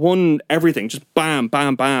 one everything, just bam,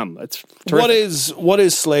 bam, bam. It's terrific. What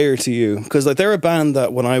is Slayer to you? Because like they're a band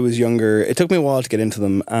that when I was younger, it took me a while to get into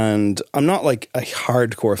them, and I'm not like a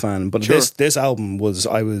hardcore fan, but Sure. this album was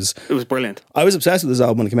it was brilliant. I was obsessed with this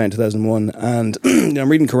album when it came out in 2001, and I'm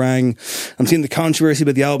reading Kerrang, I'm seeing the controversy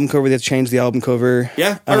about the album cover. They had to change the album cover.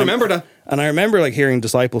 Yeah, I remember that. And I remember like hearing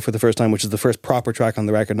Disciple for the first time, which is the first proper track on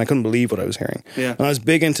the record, and I couldn't believe what I was hearing. Yeah. And I was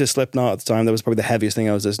big into Slipknot at the time. That was probably the heaviest thing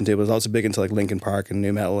I was listening to. But I was also big into like Linkin Park and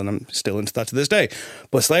nu metal, and I'm still into that to this day.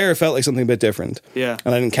 But Slayer felt like something a bit different. Yeah.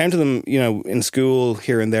 And I'd encounter them, in school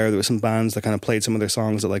here and there. There were some bands that kind of played some of their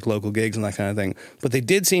songs at like local gigs and that kind of thing. But they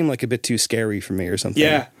did seem like a bit too scary for me or something.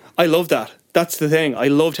 Yeah, I love that. That's the thing. I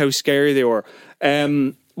loved how scary they were.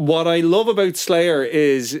 What I love about Slayer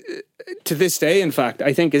is, to this day, in fact,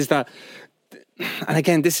 I think is that, and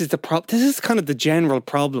again, this is this is kind of the general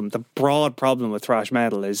problem, the broad problem with thrash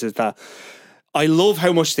metal is that I love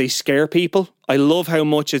how much they scare people. I love how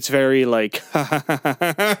much it's very like,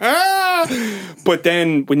 but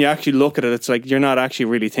then when you actually look at it, it's like you're not actually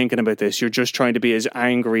really thinking about this. You're just trying to be as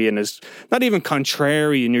angry and as not even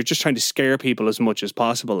contrary, and you're just trying to scare people as much as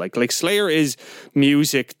possible. Like Slayer is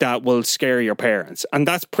music that will scare your parents, and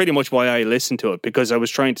that's pretty much why I listened to it, because I was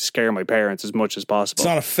trying to scare my parents as much as possible. It's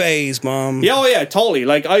not a phase, Mom. Yeah, oh yeah, totally.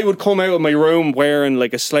 Like I would come out of my room wearing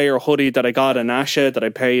like a Slayer hoodie that I got in Asha that I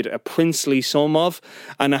paid a princely sum of,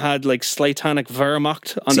 and I had like Slatanic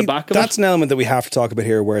Wehrmacht on the back of it. That's an element that we have to talk about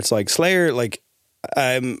here, where it's like Slayer, like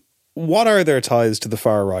what are their ties to the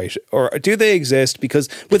far right, or do they exist? Because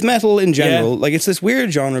with metal in general, like it's this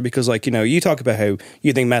weird genre. Because like you talk about how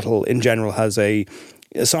you think metal in general has a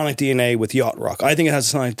sonic DNA with yacht rock. I think it has a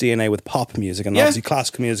sonic DNA with pop music and obviously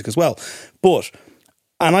classical music as well. But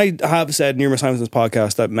and I have said numerous times in this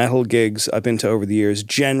podcast that metal gigs I've been to over the years,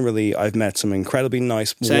 generally I've met some incredibly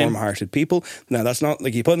nice, warm-hearted people. Now that's not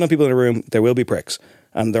like you put enough people in a room, there will be pricks.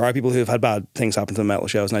 And there are people who have had bad things happen to the metal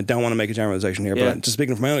shows, and I don't want to make a generalization here, but I'm just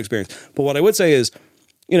speaking from my own experience. But what I would say is,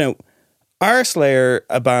 are Slayer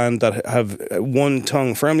a band that have one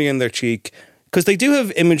tongue firmly in their cheek? Because they do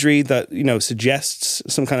have imagery that, suggests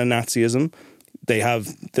some kind of Nazism. They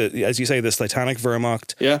have, as you say, the Satanic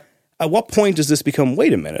Wehrmacht. Yeah. At what point does this become,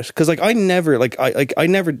 wait a minute? Because I never,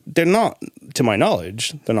 they're not, to my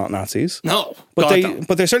knowledge, they're not Nazis. No. But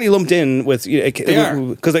they're certainly lumped in with,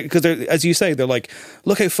 because they're, as you say, they're like,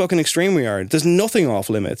 look how fucking extreme we are. There's nothing off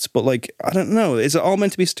limits, but like, I don't know. Is it all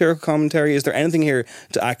meant to be satirical commentary? Is there anything here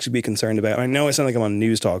to actually be concerned about? I know I sound like I'm on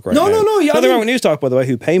News Talk right now. No. Yeah, nothing wrong with News Talk, by the way,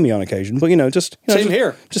 who pay me on occasion, but same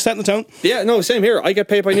here. Just setting the tone. Yeah, no, same here. I get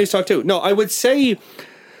paid by News Talk too. No, I would say,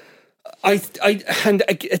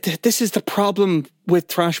 this is the problem with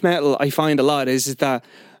thrash metal. I find a lot is that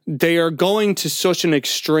they are going to such an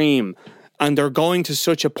extreme, and they're going to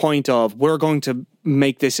such a point of we're going to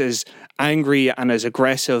make this as angry and as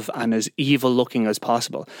aggressive and as evil looking as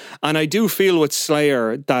possible. And I do feel with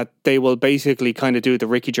Slayer that they will basically kind of do the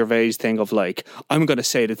Ricky Gervais thing of like, I'm going to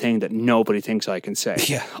say the thing that nobody thinks I can say.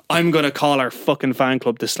 Yeah. I'm going to call our fucking fan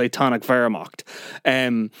club the Satanic Wehrmacht.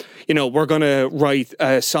 We're going to write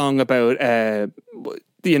a song about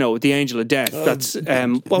the Angel of Death. That's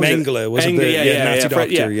Mengele, was it? Nazi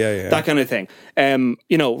doctor? That kind of thing.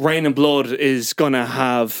 Rain and Blood is gonna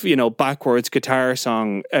have backwards guitar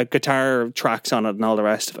tracks on it and all the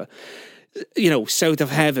rest of it. South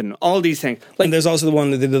of Heaven, all these things. Like, and there's also the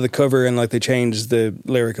one that they did the cover and like they changed the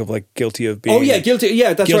lyric of like guilty of being. Oh yeah, guilty.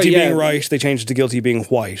 Yeah, that's guilty right. Guilty being right. They changed it to guilty being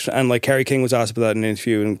white. And like Kerry King was asked about that in an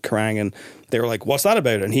interview in Kerrang, and they were like, "What's that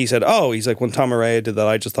about?" And he said, he's like, when Tom Araya did that,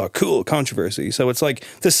 I just thought, cool, controversy. So it's like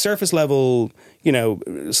this surface level,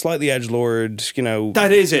 slightly edgelord,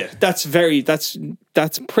 That is it.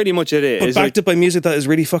 That's pretty much it. But backed up by music that is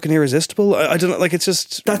really fucking irresistible. I don't know, like it's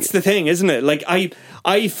just that's the thing, isn't it? Like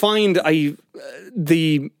I found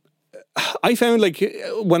like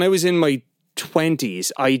when I was in my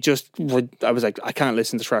 20s, I was like, I can't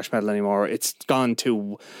listen to thrash metal anymore. It's gone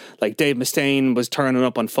to like Dave Mustaine was turning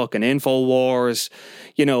up on fucking InfoWars.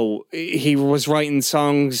 He was writing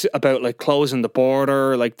songs about like closing the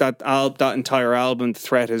border, like that entire album, The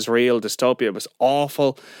Threat Is Real, Dystopia, was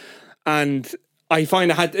awful. And I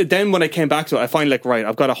find then when I came back to it, I find like, right,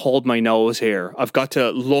 I've got to hold my nose here. I've got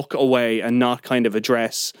to look away and not kind of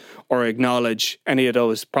address or acknowledge any of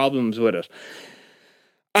those problems with it.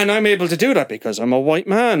 And I'm able to do that because I'm a white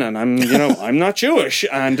man and I'm not Jewish,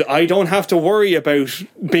 and I don't have to worry about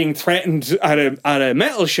being threatened at a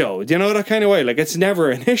metal show. Do you know that kind of way? Like, it's never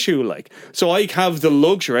an issue. Like, so I have the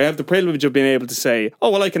luxury, I have the privilege of being able to say, oh,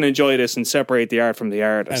 well, I can enjoy this and separate the art from the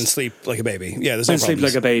artist. And sleep like a baby. Yeah, there's no and sleep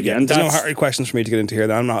like a baby. Yeah, and there's no hard questions for me to get into here.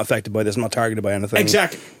 That I'm not affected by this. I'm not targeted by anything.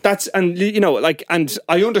 Exactly. And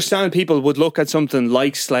I understand people would look at something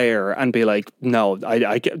like Slayer and be like, no,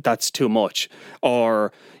 I get that's too much.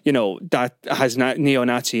 Or, that has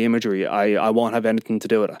neo-Nazi imagery. I won't have anything to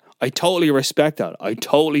do with it. I totally respect that. I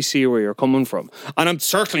totally see where you're coming from. And I'm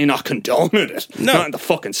certainly not condoning it. No. Not in the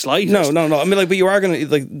fucking slightest. No. I mean, like, but you are going to,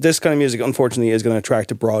 like, this kind of music, unfortunately, is going to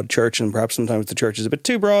attract a broad church, and perhaps sometimes the church is a bit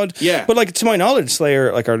too broad. Yeah. But, like, to my knowledge,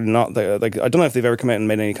 Slayer, like, are not, like, I don't know if they've ever come out and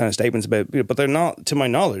made any kind of statements about it, but they're not, to my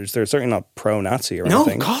knowledge, they're certainly not pro-Nazi or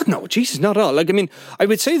anything. No, God, no. Jesus, not at all. Like, I mean, I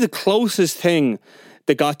would say the closest thing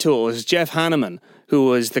that got to it was Jeff Hanneman, who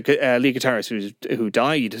was the lead guitarist who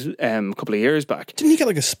died a couple of years back. Didn't he get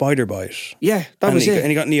like a spider bite? Yeah, that was it. And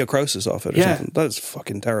he got neocrosis off it or something. That is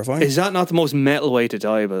fucking terrifying. Is that not the most metal way to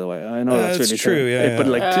die, by the way? I know that's really true. Yeah, but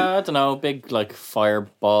like, I don't know, big like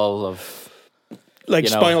fireball of... Like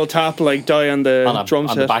Spinal Tap, like die on the drum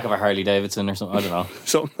set. On the back of a Harley Davidson or something, I don't know.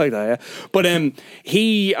 Something like that, yeah. But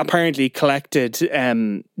he apparently collected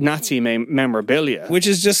Nazi memorabilia. Which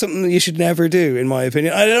is just something that you should never do, in my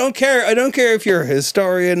opinion. I don't care if you're a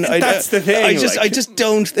historian. That's the thing. I just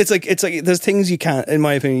don't. It's like there's things you can't, in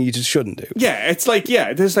my opinion, you just shouldn't do. Yeah, it's like,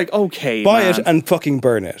 there's like, okay, buy it and fucking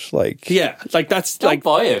burn it. Like, yeah, like that's don't like,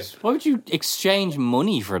 buy it. Why would you exchange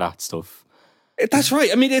money for that stuff? That's right.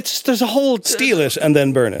 I mean, there's a whole steal it and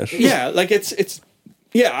then burn it. Yeah, like it's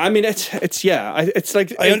I mean, it's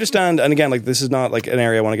like I understand, and again, like this is not like an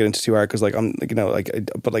area I want to get into too hard because like I'm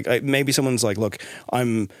maybe someone's like, look,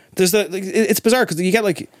 it's bizarre because you get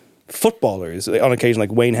like footballers on occasion,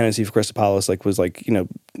 like Wayne Hennessy for Crystal Palace, like was like, you know,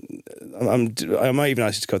 I might even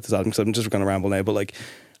ask you to cut this out because I'm just going to ramble now, but like,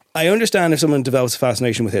 I understand if someone develops a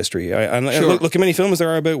fascination with history. Sure. Look how many films there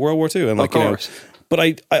are about World War II, and like, of course. You know, but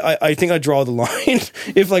I think I draw the line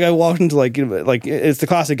if like I walked into like, you know, like it's the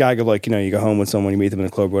classic gag of like, you know, you go home with someone, you meet them in a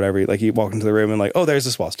club or whatever, like you walk into the room and like, oh, there's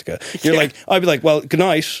a swastika. You're like, I'd be like, well, good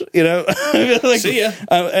night, you know. Like, see ya.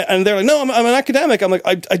 And they're like, no, I'm an academic. I'm like,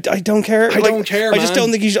 I don't care. I don't care. I just don't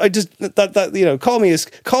think you should. I just that you know, call me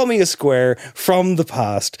a square from the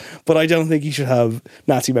past, but I don't think you should have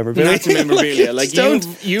Nazi memorabilia. Like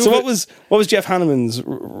you. So what was Jeff Hanneman's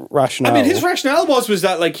rationale? I mean, his rationale was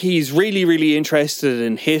that like he's really, really interested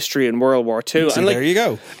in history and World War II. See, and like, there you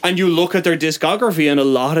go. And you look at their discography, and a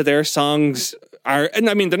lot of their songs are, and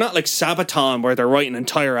I mean, they're not like Sabaton where they're writing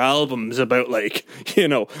entire albums about like, you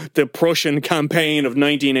know, the Prussian campaign of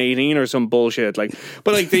 1918 or some bullshit. Like,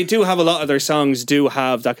 but like they do have a lot of their songs do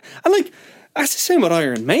have that, and like. That's the same with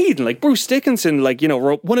Iron Maiden. Like Bruce Dickinson, like, you know,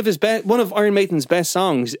 wrote one of Iron Maiden's best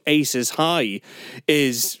songs, Aces High,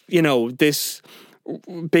 is, you know, this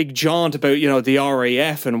big jaunt about, you know, the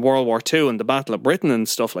RAF and World War II and the Battle of Britain and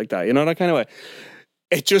stuff like that, you know, that kind of way.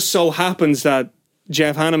 It just so happens that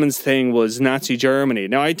Jeff Hanneman's thing was Nazi Germany.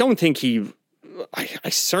 Now, I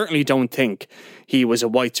certainly don't think he was a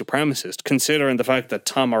white supremacist, considering the fact that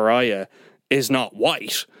Tom Araya is not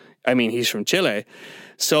white. I mean, he's from Chile.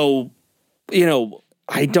 So, you know,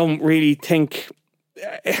 I don't really think...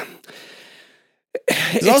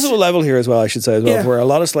 There's also a level here as well, I should say, as well, where a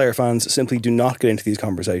lot of Slayer fans simply do not get into these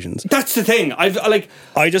conversations. That's the thing.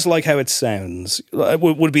 I just like how it sounds.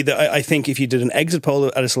 Would be I think if you did an exit poll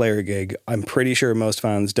at a Slayer gig, I'm pretty sure most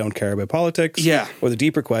fans don't care about politics or the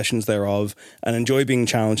deeper questions thereof, and enjoy being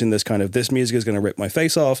challenged in this kind of, this music is going to rip my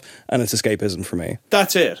face off, and it's escapism for me.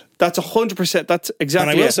 That's it. That's 100%. That's exactly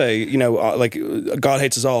it. And I will say, you know, like God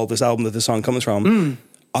Hates Us All, this album that this song comes from,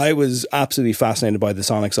 I was absolutely fascinated by the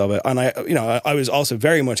sonics of it, and I was also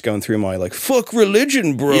very much going through my like fuck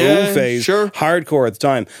religion, bro phase, hardcore at the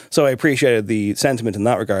time. So I appreciated the sentiment in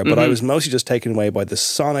that regard, but I was mostly just taken away by the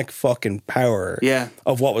sonic fucking power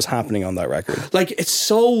of what was happening on that record. Like it's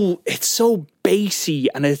so bassy,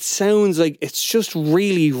 and it sounds like it's just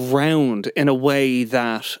really round in a way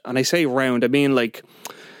that, and I say round, I mean like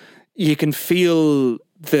you can feel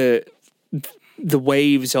the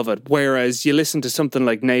waves of it, whereas you listen to something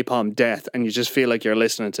like Napalm Death and you just feel like you're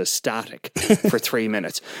listening to static for 3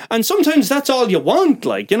 minutes. And sometimes that's all you want,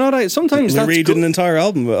 like, you know what I, sometimes that's we redid an entire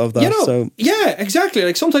album of that, you know, so yeah, exactly.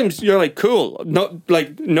 Like sometimes you're like, cool, no,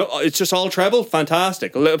 it's just all treble,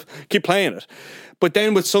 fantastic, keep playing it. But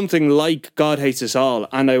then with something like God Hates Us All,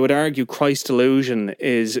 and I would argue Christ Illusion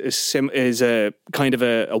is a kind of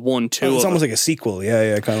a 1-2. It's almost like a sequel,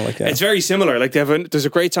 kind of like that. It's very similar. Like there's a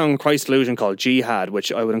great song in Christ Illusion called Jihad,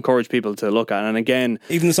 which I would encourage people to look at. And again,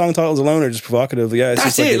 even the song titles alone are just provocative. Yeah,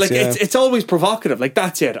 that's it. Like it's always provocative. Like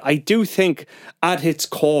that's it. I do think at its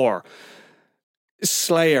core,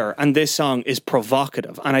 Slayer and this song is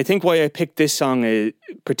provocative, and I think why I picked this song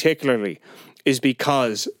particularly is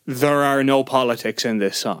because there are no politics in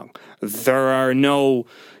this song. There are no,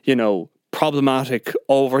 you know, problematic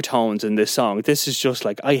overtones in this song. This is just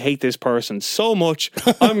like, I hate this person so much,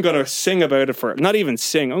 I'm going to sing about it I'm going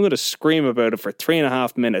to scream about it for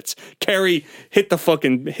 3.5 minutes. Kerry, hit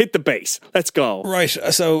the bass. Let's go. Right,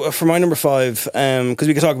 so for my number 5, because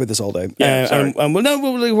we could talk about this all day. Sorry.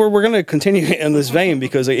 We're going to continue in this vein,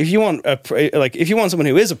 because if you want someone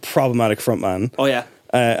who is a problematic frontman,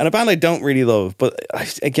 and a band I don't really love, but I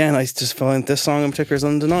just find this song in particular is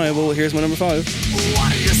undeniable. Here's my number 5.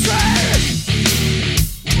 What do you say?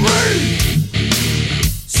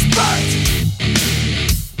 Respect.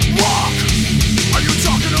 Walk. Are you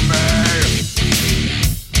talking to me?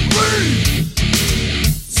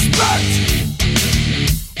 Respect.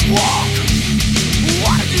 Walk.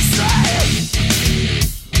 What did you say?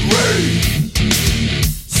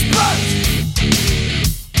 Respect.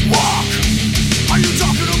 Walk. Are you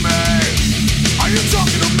talking to me? Are you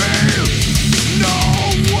talking to me? No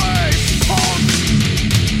way, punk.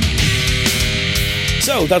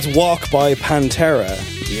 So that's Walk by Pantera.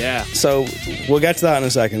 Yeah. So we'll get to that in a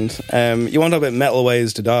second. You want to talk about metal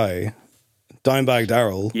ways to die? Dimebag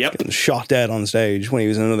Darrell getting shot dead on stage when he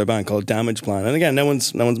was in another band called Damage Plan. And again, no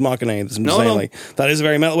one's mocking any of this. I'm just saying, like, that is a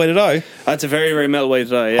very metal way to die. That's a very, very metal way to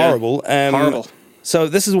die, yeah. Horrible. Horrible. So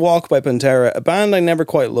this is Walk by Pantera, a band I never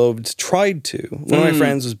quite loved, tried to. One of my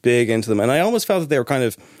friends was big into them, and I almost felt that they were kind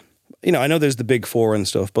of, you know, I know there's the big four and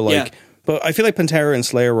stuff, but but I feel like Pantera and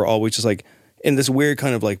Slayer were always just like in this weird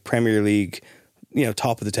kind of like Premier League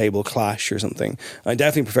top of the table Clash or something. I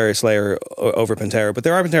definitely prefer Slayer over Pantera, but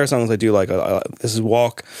there are Pantera songs I do like. This is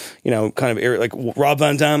Walk, kind of like Rob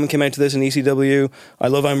Van Dam came out to this in ECW. I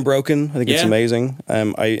love I'm Broken. I think it's amazing.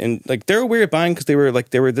 They're a weird band because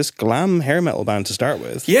they were this glam hair metal band to start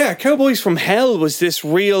with. Yeah, Cowboys from Hell was this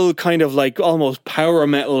real kind of like almost power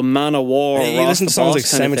metal, Man of War. You listen to songs like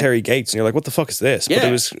Cemetery Gates and you're like, what the fuck is this? Yeah. But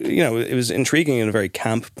it was, it was intriguing in a very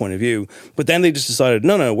camp point of view. But then they just decided,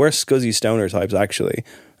 no, we're scuzzy stoner types actually.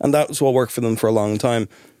 And that's what worked for them for a long time.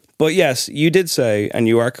 But yes, you did say, and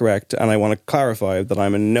you are correct, and I want to clarify that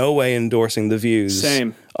I'm in no way endorsing the views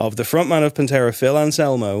of the frontman of Pantera, Phil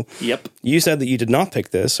Anselmo. Yep. You said that you did not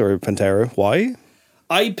pick this, or Pantera. Why?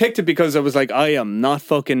 I picked it because I was like, I am not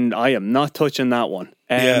touching that one.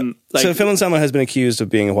 So Phil Anselmo has been accused of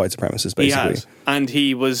being a white supremacist, basically. He has. And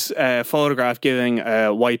he was photographed giving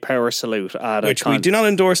a white power salute at which we do not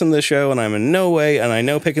endorse on this show, and I'm in no way, and I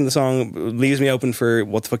know picking the song leaves me open for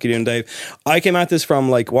what the fuck you doing, Dave. I came at this from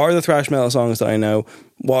like, what are the thrash metal songs that I know?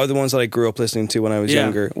 What are the ones that I grew up listening to when I was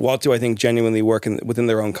younger? What do I think genuinely work within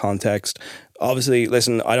their own context? Obviously,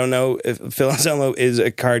 listen, I don't know if Phil Anselmo is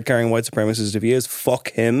a card-carrying white supremacist. If he is,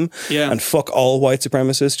 fuck him. Yeah. And fuck all white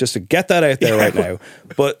supremacists, just to get that out there right now.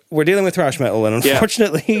 But we're dealing with thrash metal, and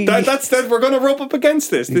unfortunately... That's we're going to rub up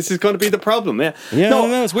against this. This is going to be the problem, No,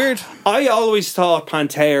 it's weird. I always thought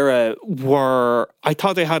Pantera I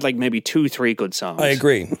thought they had like maybe 2-3 good songs. I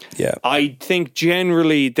agree, yeah. I think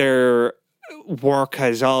generally their work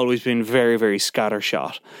has always been very, very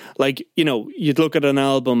scattershot. Like, you'd look at an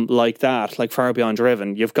album like that, like Far Beyond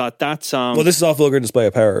Driven, you've got that song. Well, this is off Vulgar Display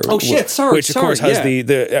of Power. Oh, shit, sorry. Which, of course, has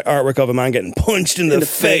the artwork of a man getting punched in the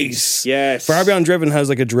face. Yes. Far Beyond Driven has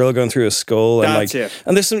like a drill going through his skull. And That's it.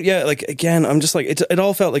 And there's some, again, I'm just like, it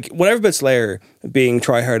all felt like, whatever about Slayer being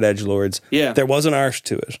try-hard edgelords, there was an art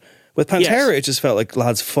to it. With Pantera, it just felt like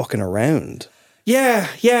lads fucking around. Yeah.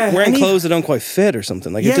 Wearing clothes that don't quite fit or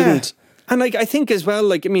something. Like, it didn't... And I think as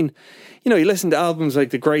well, you listen to albums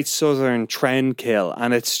like The Great Southern Trendkill,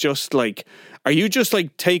 and it's just like, are you just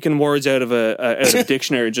like taking words out of a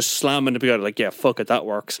dictionary, just slamming them together? Like, yeah, fuck it, that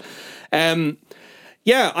works. I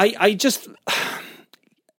just,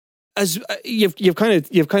 as you've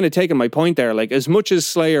kind of taken my point there. Like, as much as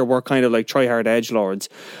Slayer were kind of like try hard edgelords,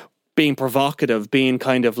 being provocative, being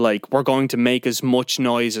kind of like, we're going to make as much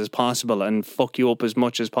noise as possible and fuck you up as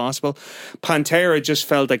much as possible. Pantera just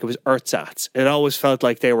felt like it was ersatz. It always felt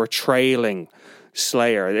like they were trailing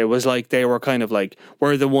Slayer. It was like they were kind of like,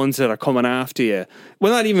 we're the ones that are coming after you.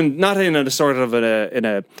 Well, not in a sort of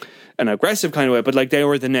an aggressive kind of way, but like they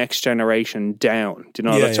were the next generation down. Do you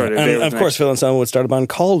know that sort of? And of course, Phil Anselmo would start a band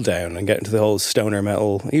called Down and get into the whole stoner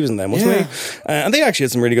metal. He was in them, wasn't he? And they actually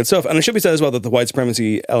had some really good stuff. And it should be said as well that the white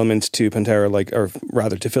supremacy element to Pantera, or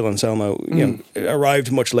rather to Phil Anselmo,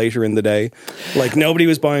 arrived much later in the day. Like nobody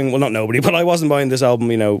was buying. Well, not nobody, but I wasn't buying this album.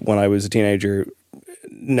 When I was a teenager,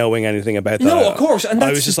 knowing anything about that. No, of course. And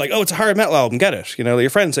I was just like, oh, it's a hard metal album, get it. Your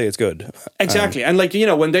friends say it's good. Exactly. And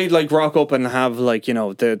when they like rock up and have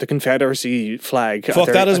the Confederacy flag. Fuck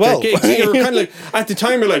that as well. You're kind of like, at the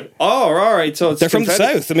time you're like, oh, all right, so it's they're from the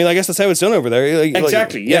South. I mean, I guess that's how it's done over there.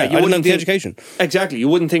 Exactly. I didn't have the education. Exactly. You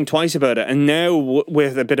wouldn't think twice about it. And now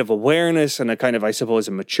with a bit of awareness and a kind of, I suppose,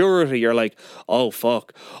 a maturity, you're like, oh,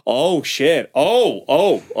 fuck. Oh, shit.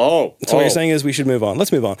 Oh. So what you're saying is we should move on.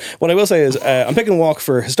 Let's move on. What I will say is I'm picking Walk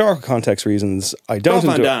for historical context reasons. I don't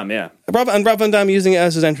Rob Van Dam, yeah. Rob Van Dam using it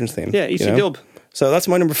as his entrance theme. Yeah, EC Dub. So that's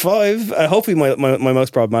my number 5. Hopefully my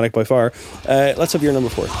most problematic by far. Let's have your number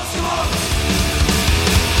 4.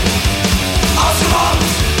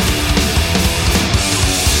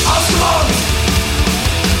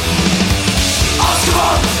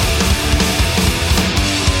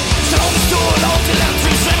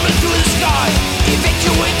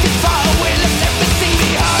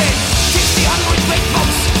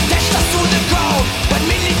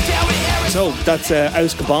 So that's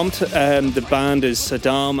Ausgebombt. The band is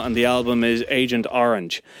Saddam and the album is Agent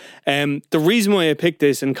Orange. The reason why I picked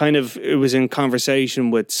this and kind of it was in conversation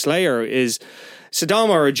with Slayer is Saddam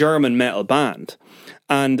are a German metal band.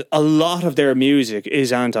 And a lot of their music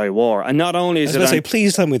is anti-war. And not only is I was going to say,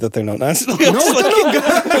 please tell me that they're not Nazi.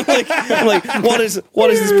 I'm like, what is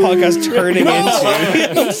this podcast turning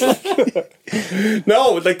into?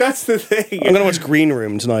 No, like that's the thing. I'm going to watch Green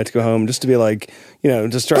Room tonight to go home just to be like,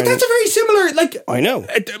 just trying. But that's a very similar, like. I know.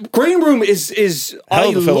 Green Room is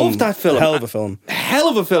I love that film. Hell of a film. Hell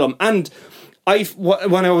of a film. And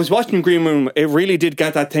when I was watching Green Room, it really did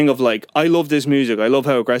get that thing of like, I love this music, I love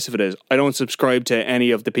how aggressive it is. I don't subscribe to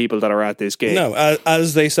any of the people that are at this gig. No,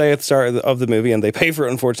 as they say at the start of the movie, and they pay for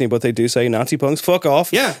it, unfortunately, but they do say Nazi punks, fuck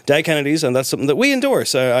off. Yeah. Dead Kennedys, and that's something that we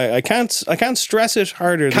endorse. I can't stress it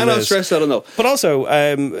harder than Cannot this. stress that enough. But also,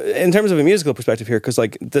 in terms of a musical perspective here, because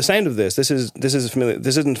like the sound of this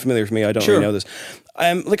isn't familiar for me. I don't really know this.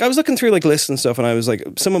 Like I was looking through like lists and stuff, and I was like,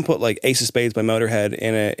 someone put like Ace of Spades by Motorhead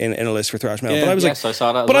in a list for thrash metal. Yeah. But I was Yes, I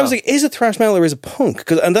saw that. I was like, is it thrash metal or is it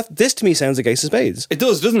punk? And this to me sounds like Ace of Spades. It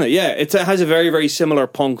does, doesn't it? Yeah, it has a very, very similar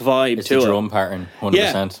punk vibe it's to the it. drum pattern, 100%.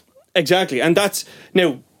 Yeah, exactly. And that's,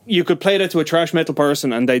 now, you could play that to a thrash metal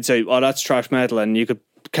person and they'd say, oh, that's thrash metal, and you could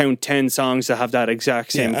count 10 songs that have that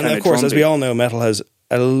exact same kind and of of course, drum as beat. we all know, metal has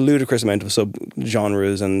a ludicrous amount of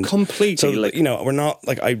subgenres and Completely, So like- you know, we're not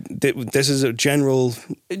like this is a general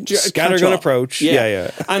scattergun catch-all. approach.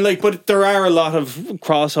 Yeah. And like, but there are a lot of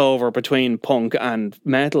crossover between punk and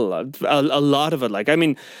metal. A lot of it, like, I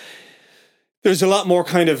mean, there's a lot more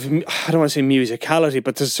kind of, I don't want to say musicality,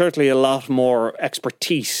 but there's certainly a lot more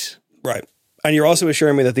expertise. Right. And you're also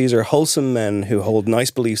assuring me that these are wholesome men who hold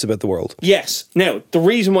nice beliefs about the world. Yes. Now, the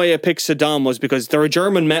reason why I picked Saddam was because they're a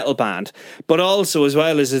German metal band, but also as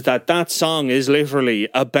well is that song is literally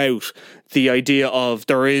about the idea of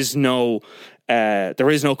there is no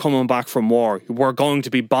coming back from war. We're going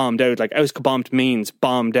to be bombed out. Like, ausgebombt means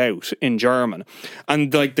bombed out in German.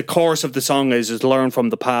 And like the chorus of the song is learn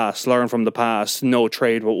from the past, no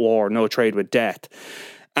trade with war, no trade with death.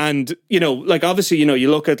 And, you know, like, obviously, you know, you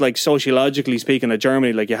look at, like, sociologically speaking of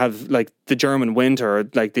Germany, like, you have, like, the German winter,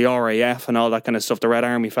 like, the RAF and all that kind of stuff, the Red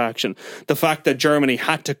Army faction. The fact that Germany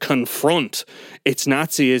had to confront its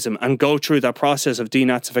Nazism and go through that process of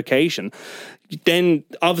denazification, then,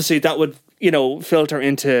 obviously, that would, you know, filter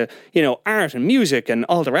into, you know, art and music and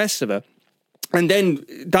all the rest of it. And then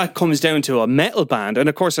that comes down to a metal band. And,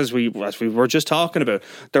 of course, as we were just talking about,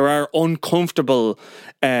 there are uncomfortable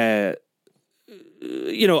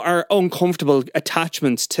our uncomfortable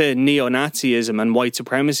attachments to neo-Nazism and white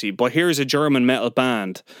supremacy. But here's a German metal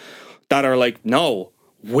band that are like, no,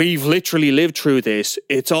 we've literally lived through this.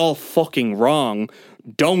 It's all fucking wrong.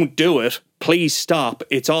 Don't do it. Please stop.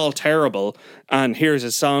 It's all terrible. And here's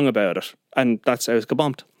a song about it. And that's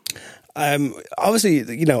ausgebombt.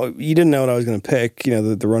 Obviously, you know, you didn't know what I was going to pick, you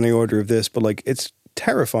know, the running order of this, but like, it's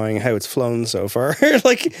terrifying how it's flown so far.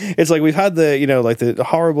 Like, it's like we've had the, you know, like the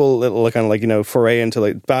horrible little kind of like, you know, foray into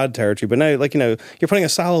like bad territory, but now, like, you know, you're putting a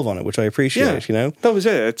salve on it, which I appreciate. You know, that was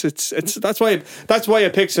it. It's that's why I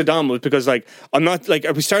picked Saddam, was because, like, I'm not like,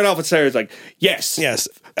 we start off with Sarah's like, yes,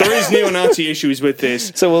 there is neo-Nazi issues with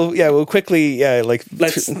this. So we'll quickly like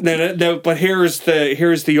let's no. But here's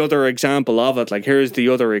the other example of it. Like, here's the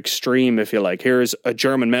other extreme, if you like. Here's a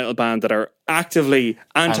German metal band that are actively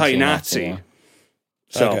anti-Nazi.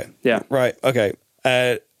 So, okay. Yeah. Right. Okay.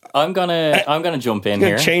 I'm gonna jump in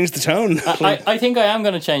here. Change the tone. I think I am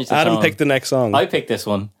gonna change the tone. Adam picked the next song. I picked this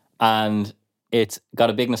one, and it's got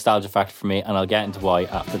a big nostalgia factor for me, and I'll get into why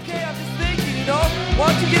after the I'm just thinking, you know,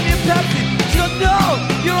 why don't you give me a Pepsi? She goes, no,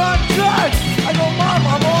 you're on drugs. I go, Mom,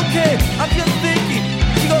 I'm okay. I'm just thinking.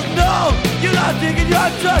 She goes, no, you're not thinking, you're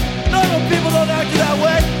on drugs. Normal people don't act that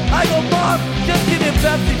way. I go, Mom, just give me a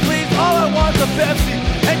Pepsi, please. All I want is a Pepsi.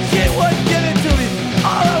 And she wouldn't give it to me.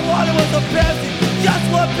 All I wanted was a Pepsi. Just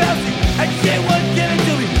one Pepsi. And she wouldn't give it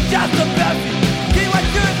to me. Just a Pepsi. He went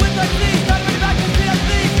through it with my sleeves. Not really back to CLC.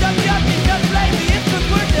 Just yucky, just lazy. It's the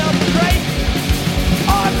word to help me crazy.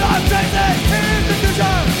 I'm not crazy. Here's the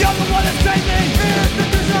future. You're the one that's crazy. Here's the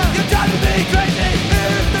future. You're driving me crazy.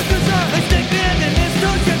 Here's the future. They stick me in an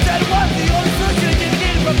institution. That was the only solution to get me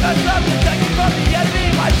from that love. Protecting from the enemy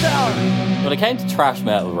myself. When it came to thrash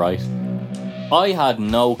metal, right, I had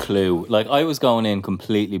no clue. Like, I was going in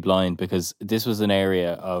completely blind because this was an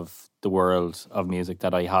area of the world of music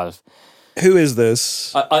that I had. Who is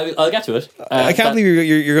this? I'll get to it. I can't believe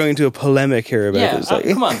you're going into a polemic here about this. Like,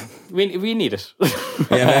 come on, we need it.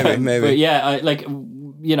 Yeah, maybe. But yeah,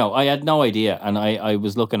 I had no idea, and I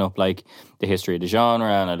was looking up like the history of the genre,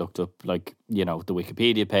 and I looked up like, you know, the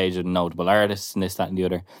Wikipedia page of notable artists and this, that, and the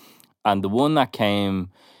other, and the one that came.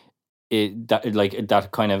 That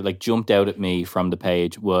kind of like jumped out at me from the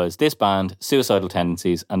page was this band, Suicidal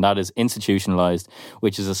Tendencies, and that is Institutionalized,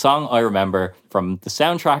 which is a song I remember from the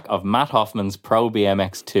soundtrack of Matt Hoffman's Pro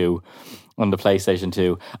BMX 2 on the PlayStation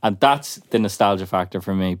 2, and that's the nostalgia factor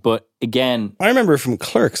for me. But again, I remember it from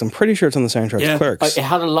Clerks. I'm pretty sure it's on the soundtrack to Clerks. It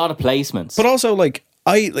had a lot of placements. But also, like,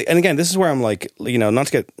 and again, this is where I'm like, you know, not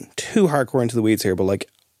to get too hardcore into the weeds here, but like,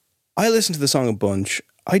 I listened to the song a bunch.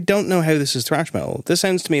 I don't know how this is thrash metal. This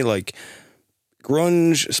sounds to me like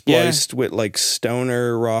grunge spliced with like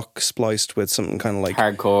stoner rock spliced with something kind of like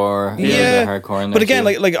hardcore. Yeah, hardcore in there but again,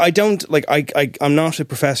 too. like I don't like I'm not a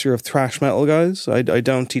professor of thrash metal, guys. I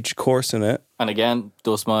don't teach a course in it. And again,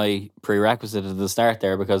 that's my prerequisite at the start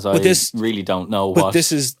there, because I this- really don't know But what.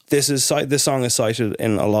 this song is cited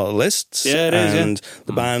in a lot of lists. Yeah, it is, and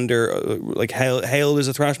the band are like hailed as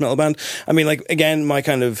a thrash metal band. I mean, like again, my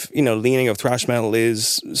kind of leaning of thrash metal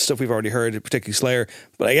is stuff we've already heard, particularly Slayer.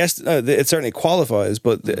 But I guess it certainly qualifies.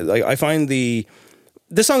 But I find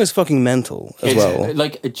this song is fucking mental as well.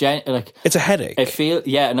 Like It's a headache.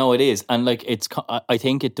 It is, and like I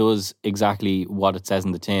think it does exactly what it says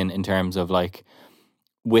in the tin in terms of like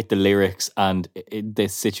with the lyrics and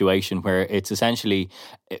this situation where it's essentially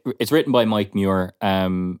it's written by Mike Muir,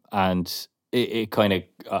 and it kind of,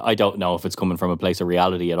 I don't know if it's coming from a place of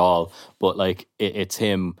reality at all, but like it's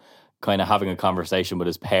him kind of having a conversation with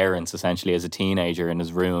his parents essentially as a teenager in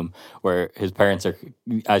his room, where his parents are,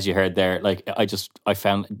 as you heard there, like I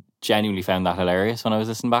genuinely found that hilarious when I was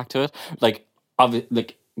listening back to it. Like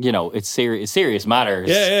it's serious matters,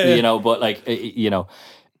 but like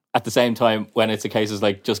at the same time, when it's a case of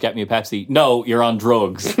like, just get me a Pepsi, no, you're on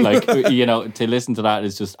drugs. Like, to listen to that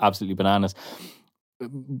is just absolutely bananas.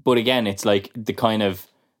 But again, it's like the kind of,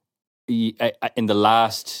 in the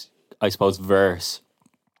last, I suppose, verse,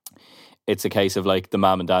 it's a case of like the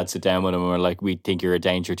mom and dad sit down with him and are like, we think you're a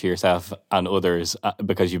danger to yourself and others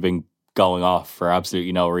because you've been going off for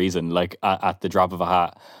absolutely no reason. Like at the drop of a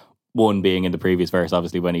hat, one being in the previous verse,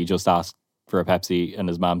 obviously, when he just asked for a Pepsi and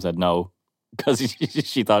his mom said no, because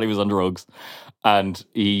she thought he was on drugs, and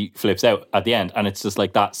he flips out at the end, and it's just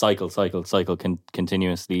like that cycle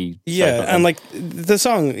continuously. Yeah, and like the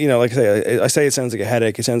song, like I say, it sounds like a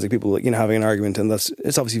headache. It sounds like people, having an argument, and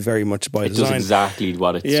it's obviously very much by design. It does exactly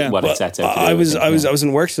what it sets out to do. I was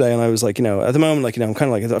in work today, and I was like, at the moment, like I'm kind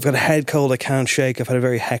of like, I've got a head cold I can't shake. I've had a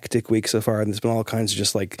very hectic week so far, and there's been all kinds of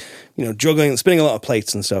just like juggling, spinning a lot of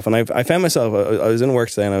plates and stuff. And I found myself, I was in work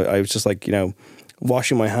today, and I was just like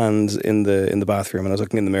washing my hands in the bathroom, and I was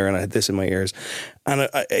looking in the mirror, and I had this in my ears, and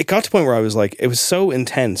it got to the point where I was like, it was so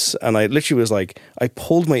intense, and I literally was like, I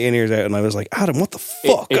pulled my in-ears out, and I was like, Adam, what the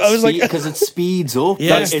fuck? I was like, because it speeds up.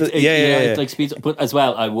 It like speeds up. But as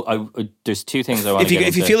well, I there's two things I want to get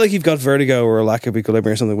if you feel like you've got vertigo or a lack of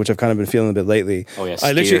equilibrium or something, which I've kind of been feeling a bit lately. Oh yes,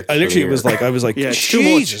 I literally was like, yeah, it's too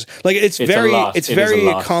much. Like it's very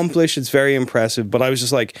accomplished. It's very impressive. But I was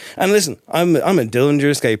just like, and listen, I'm a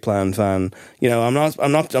Dillinger Escape Plan fan. I'm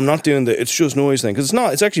not doing the it's just noise thing, because it's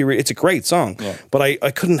not. It's actually it's a great song, but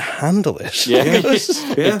I couldn't handle it. Yeah,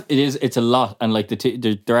 it is. It's a lot, and like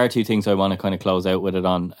there are two things I want to kind of close out with it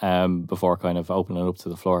on before kind of opening it up to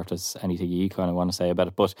the floor. If there's anything you kind of want to say about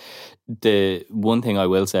it, but the one thing I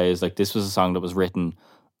will say is like this was a song that was written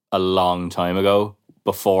a long time ago,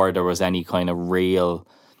 before there was any kind of real,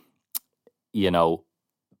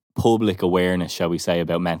 public awareness, shall we say,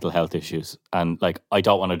 about mental health issues. And like, I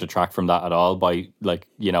don't want to detract from that at all by like,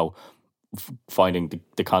 finding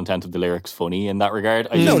the content of the lyrics funny in that regard.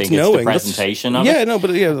 I just think it's the presentation of it. Yeah, no,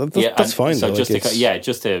 but that's fine. So though. just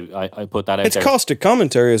I put that out it's there. It's caustic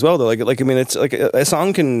commentary as well, though. Like I mean, it's like a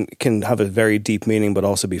song can have a very deep meaning, but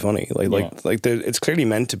also be funny. It's clearly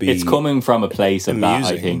meant to be. It's coming from a place of amusing.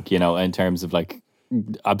 that, I think, in terms of like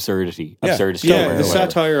absurdity. Yeah, the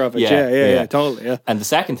satire of it. Yeah, totally. Yeah. And the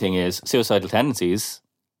second thing is Suicidal Tendencies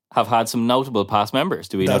have had some notable past members.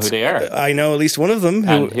 Do we know who they are? I know at least one of them.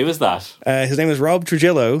 Who is that? His name is Rob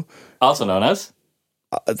Trujillo, also known as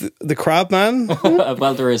the Crab Man.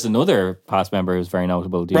 Well, there is another past member who's very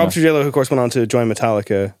notable. Rob Trujillo, who of course went on to join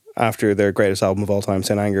Metallica after their greatest album of all time,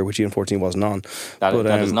 Saint Anger, which he unfortunately wasn't on. That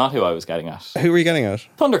is not who I was getting at. Who were you getting at?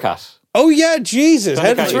 Thundercat. Oh yeah, Jesus!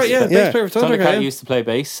 That's right. Yeah, bass player for Thundercat used to play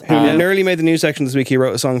bass. He nearly made the news section this week. He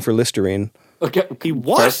wrote a song for Listerine. Okay, he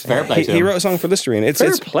what? Fair play to him. He wrote a song for Listerine. It's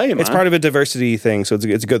play, man. It's part of a diversity thing, so it's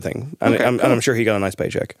a good thing. And, and I'm sure he got a nice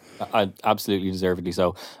paycheck. Absolutely deservedly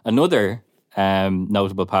so. Another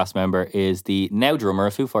notable past member is the now drummer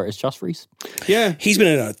of Foo Fighters, Josh Freese. Yeah, he's been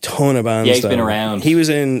in a ton of bands. Yeah, he's been around. He was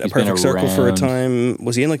in A Perfect Circle for a time.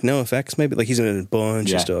 Was he in like NoFX maybe? Like he's in a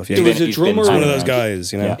bunch of stuff. Yeah, there was a drummer. He's one of those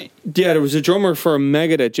guys, Yeah, there was a drummer for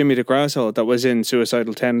Megadeth, Jimmy DeGrasso, that was in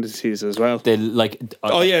Suicidal Tendencies as well.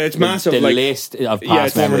 It's massive. The list of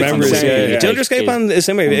past members. Dillinger Escape Plan is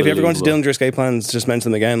similar. If you ever gone to Dillinger Escape Plans, just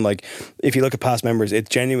mention them again. Like if you look at past members, it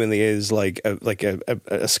genuinely is like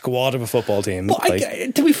a squad of a football team. But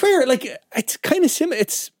to be fair, it's kind of similar.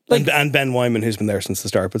 It's like and Ben Wyman, who's been there since the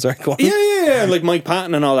start. But sorry, go on. Yeah, like Mike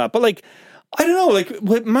Patton and all that. But I don't know, like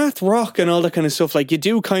with math rock and all that kind of stuff, like you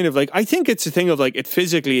do kind of like, I think it's a thing of like, it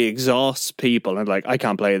physically exhausts people and like, I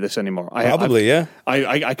can't play this anymore. I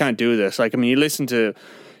can't do this. Like, I mean, you listen to,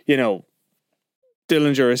 you know,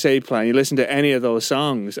 Dillinger Escape Plan, you listen to any of those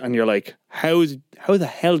songs and you're like, how the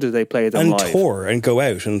hell do they play them and live? tour and go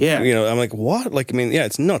out and you know, I'm like, what? Like, I mean, yeah,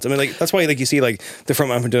 it's nuts. I mean, like, that's why like you see like the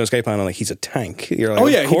frontman from Dillinger Escape Plan and like he's a tank. You're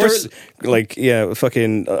like, of course, like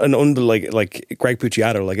fucking an like Greg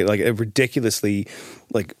Puciato, like a ridiculously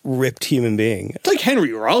like ripped human being. It's like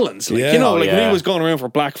Henry Rollins, like, you know, when he was going around for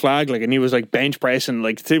Black Flag, like, and he was like bench pressing,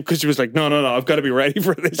 like, because he was like, no, I've got to be ready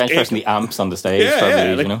for this. Bench pressing the amps on the stage,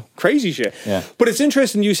 probably, like, you know, crazy shit. Yeah, but it's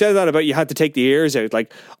interesting you said that about you had to take the ears out.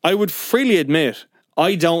 Like, I would freely admit,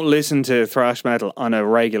 I don't listen to thrash metal on a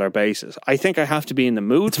regular basis. I think I have to be in the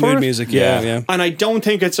mood for mood it. music, yeah. And I don't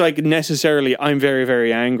think it's like necessarily I'm very,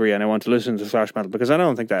 very angry and I want to listen to thrash metal, because I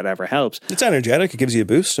don't think that ever helps. It's energetic. It gives you a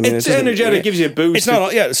boost. I mean, it's energetic. It gives you a boost. It's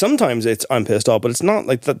not. Yeah, sometimes I'm pissed off, but it's not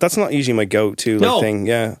like that's not usually my go-to thing.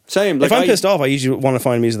 Yeah, same. Like, if I'm pissed off, I usually want to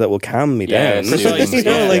find music that will calm me down. Like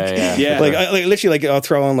I literally like I'll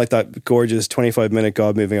throw on like that gorgeous 25-minute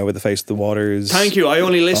God moving over the face of the waters. Thank you. I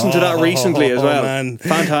only listened to that recently as well. Man.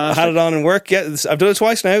 Fantastic. I had it on in work. Yeah, I've done it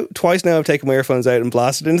twice now. I've taken my earphones out and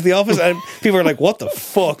blasted into the office, and people are like, "What the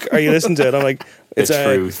fuck are you listening to?" And I'm like, "It's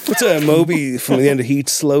a Moby from the end of Heat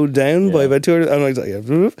slowed down by about 200." I'm like,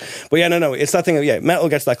 but no, it's that thing of metal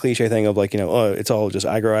gets that cliche thing of like, you know, oh, it's all just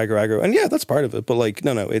aggro, and yeah, that's part of it. But like,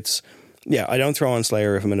 no, it's I don't throw on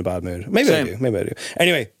Slayer if I'm in a bad mood. Maybe I do.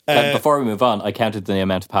 Anyway, before we move on, I counted the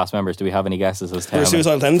amount of past members. Do we have any guesses as to for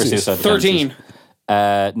suicidal tendencies? 13.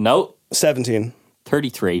 No, 17.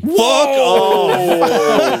 33. Fuck off!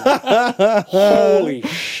 Holy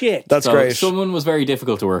shit. That's great. Someone was very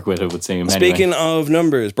difficult to work with, it would seem. Speaking of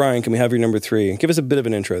numbers, Brian, can we have your number 3? Give us a bit of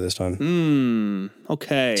an intro this time.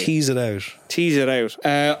 Okay. Tease it out.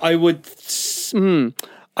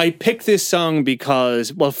 I picked this song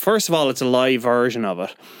because, well, first of all, it's a live version of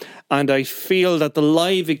it. And I feel that the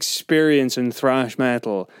live experience in thrash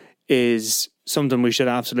metal is something we should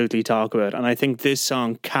absolutely talk about. And I think this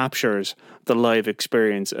song captures the live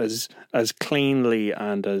experience as cleanly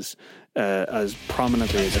and as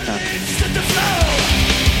prominently as it can.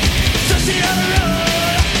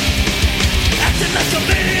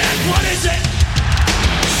 What is it?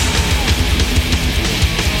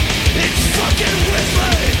 It's fucking with me.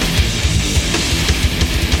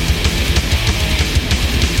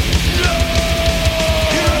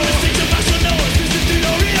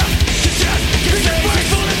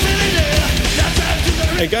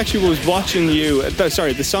 I actually was watching you.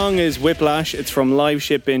 Sorry, the song is Whiplash. It's from Live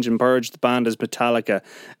Ship Binge and Purge. The band is Metallica.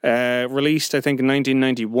 Released, I think, in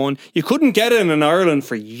 1991. You couldn't get it in Ireland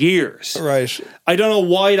for years. Right. I don't know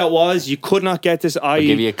why that was. You could not get this. I'll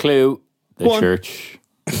give you a clue. The church.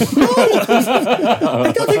 No,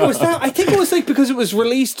 I don't think it was that. I think it was like because it was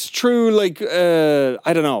released through like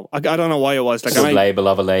I don't know. I don't know why it was like a label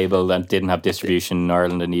of a label that didn't have distribution in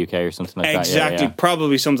Ireland and the UK or something like that. Exactly,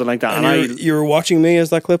 probably something like that. And you were watching me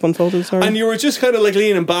as that clip unfolded, sorry? And you were just kind of like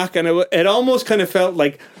leaning back, and it almost kind of felt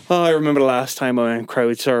like, oh, I remember the last time I went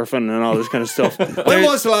crowd surfing and all this kind of stuff. When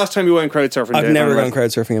was the last time you went crowd surfing? I've never gone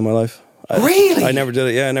crowd surfing in my life. Really? I never did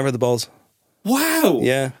it. Yeah, I never had the balls. Wow.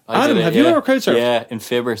 Yeah. Adam, have you ever crowd surfed? Yeah, in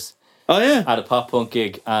Fibbers. Oh yeah. At a pop punk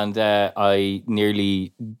gig, and I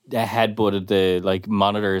nearly headbutted the like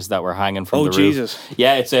monitors that were hanging from the roof. Oh Jesus.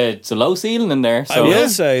 Yeah, it's a low ceiling in there. So. I will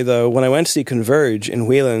say though, when I went to see Converge in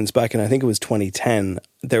Whelan's back in, I think it was 2010,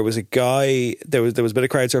 there was a guy, there was a bit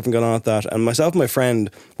of crowd surfing going on at that, and myself and my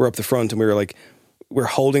friend were up the front, and we were like, we're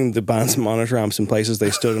holding the band's monitor amps in places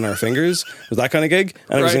they stood in our fingers. It was that kind of gig,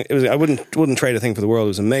 and it was I wouldn't trade a thing for the world. It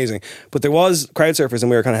was amazing. But there was crowd surfers, and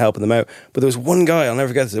we were kind of helping them out. But there was one guy, I'll never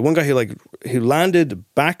forget this. One guy who landed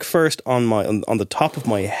back first on the top of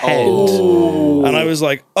my head, and I was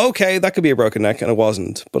like, okay, that could be a broken neck, and it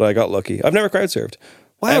wasn't. But I got lucky. I've never crowd surfed.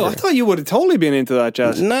 Wow, ever. I thought you would have totally been into that,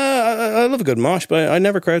 Jazz. Nah, I love a good mosh, but I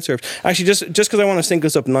never crowd surfed. Actually, just because I want to sync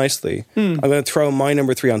this up nicely, I'm going to throw my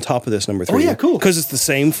number 3 on top of this number 3. Oh yeah, cool. Because it's the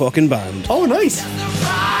same fucking band. Oh, nice.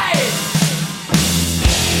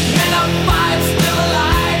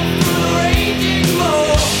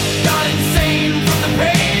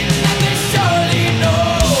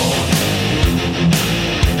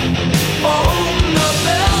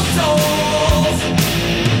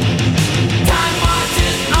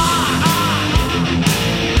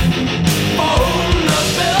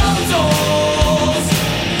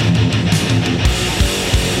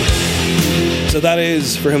 So that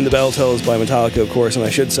is For Whom the Bell Tolls by Metallica, of course, and I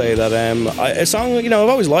should say that a song, I've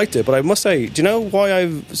always liked it, but I must say, do you know why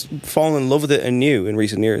I've fallen in love with it anew in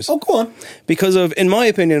recent years? Oh, go on. Because of, in my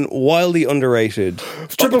opinion, wildly underrated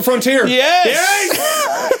Triple Frontier. Yes!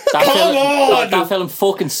 That film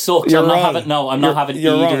fucking sucks. You're I'm not wrong. having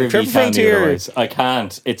You're either wrong. of you Triple tell me Frontier. otherwise. I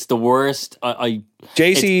can't. It's the worst.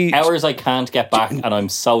 JC It's hours I can't get back, and I'm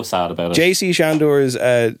so sad about it. JC Shandor's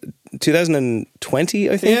 2020,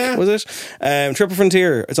 I think, was it? Triple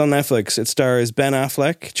Frontier. It's on Netflix. It stars Ben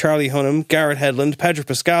Affleck, Charlie Hunnam, Garrett Hedlund, Pedro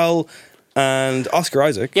Pascal, and Oscar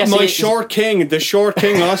Isaac. Yeah, The so short king,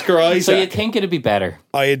 Oscar Isaac. So you'd think it'd be better.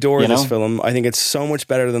 I adore this know? film. I think it's so much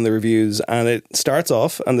better than the reviews. And it starts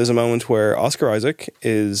off, and there's a moment where Oscar Isaac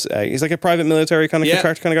is, he's like a private military kind of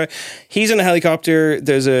contractor kind of guy. He's in a helicopter.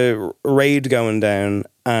 There's a raid going down,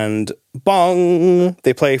 and bong,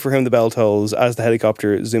 they play For Whom the Bell Tolls as the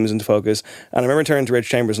helicopter zooms into focus. And I remember turning to Rich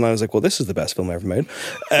Chambers, and I was like, well, this is the best film I ever made.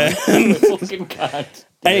 Fucking can't.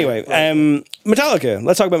 Anyway, Metallica.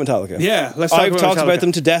 Let's talk about Metallica. Yeah, let's talk I've about talked Metallica. about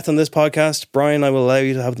them to death on this podcast. Brian, I will allow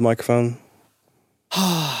you to have the microphone.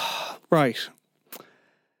 Right.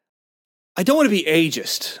 I don't want to be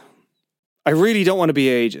ageist. I really don't want to be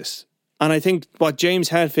ageist. And I think what James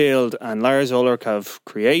Hetfield and Lars Ulrich have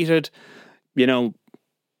created,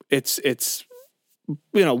 it's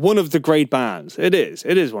one of the great bands. It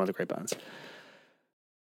is one of the great bands.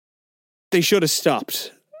 They should have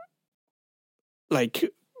stopped.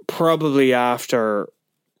 Like, probably after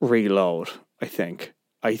Reload, I think.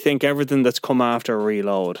 I think everything that's come after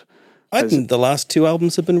Reload. I think the last two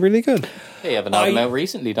albums have been really good. They have an album out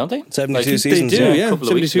recently, don't they? 72 seasons. They do, yeah. yeah. couple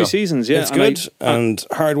of weeks 72 ago. seasons, yeah. It's good. And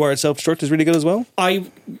Hardwired Self-Destruct is really good as well. I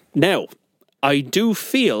do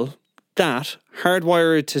feel that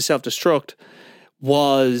Hardwired to Self-Destruct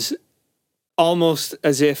was almost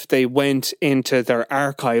as if they went into their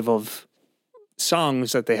archive of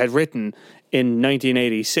songs that they had written in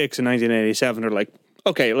 1986 and 1987. They're like,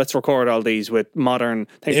 okay, let's record all these with modern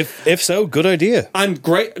things. If so, good idea. And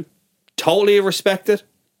great, totally respect it,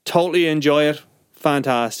 totally enjoy it,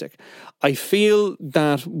 fantastic. I feel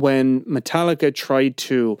that when Metallica tried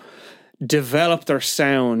to develop their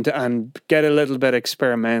sound and get a little bit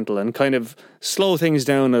experimental and kind of slow things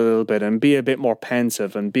down a little bit and be a bit more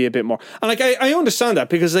pensive and be a bit more, and like I understand that,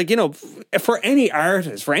 because for any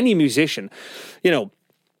artist, for any musician, you don't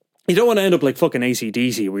want to end up like fucking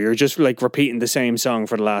AC/DC where you're just like repeating the same song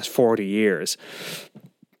for the last 40 years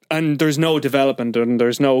and there's no development and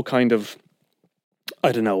there's no kind of,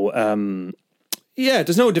 I don't know,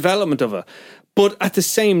 there's no development of it. But at the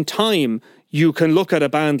same time, you can look at a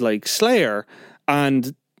band like Slayer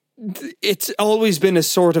and it's always been a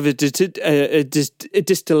sort of a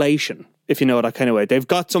distillation, if you know that kind of way. They've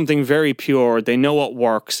got something very pure. They know what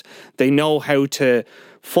works. They know how to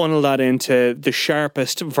funnel that into the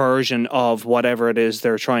sharpest version of whatever it is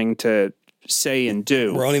they're trying to say and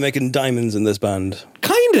do. We're only making diamonds in this band.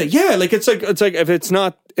 Kinda, yeah. Like it's like if it's,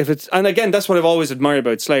 and again, that's what I've always admired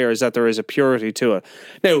about Slayer, is that there is a purity to it.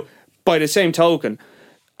 Now, by the same token,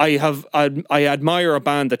 I admire a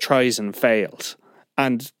band that tries and fails,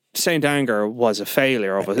 and Saint Anger was a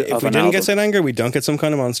failure of an album. If we didn't get Saint Anger, we don't get Some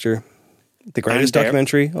Kind of Monster. The greatest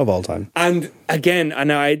documentary of all time. And again,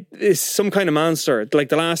 it's Some Kind of Monster. Like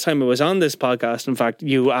the last time I was on this podcast, in fact,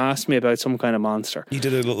 you asked me about Some Kind of Monster. You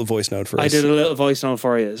did a little voice note for us. I did a little voice note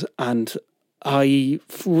for you, and I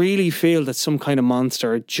really feel that Some Kind of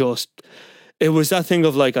Monster it was that thing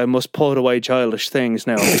of like, I must put away childish things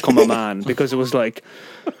now and become a man, because it was like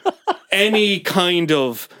any kind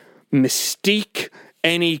of mystique,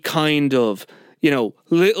 any kind of,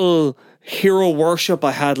 little hero worship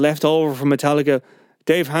I had left over from Metallica.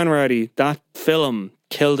 Dave Hanratty, that film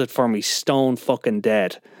killed it for me stone fucking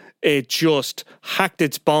dead. It just hacked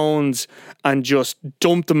its bones and just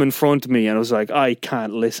dumped them in front of me, and I was like, I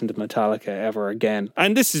can't listen to Metallica ever again.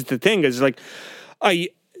 And this is the thing, is like, I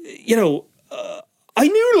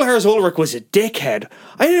knew Lars Ulrich was a dickhead.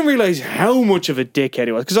 I didn't realize how much of a dickhead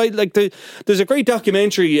he was, because there's a great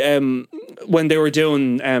documentary when they were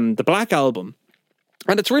doing the Black Album.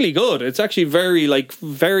 And it's really good. It's actually very,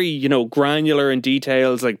 granular in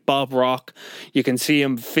details, like Bob Rock. You can see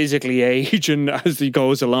him physically aging as he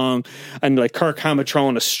goes along. And like Kirk Hammett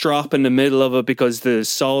throwing a strop in the middle of it because the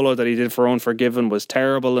solo that he did for Unforgiven was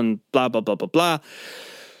terrible and blah, blah, blah, blah, blah.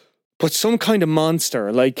 But Some Kind of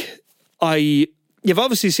Monster, you've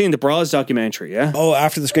obviously seen the Bras documentary, yeah? Oh,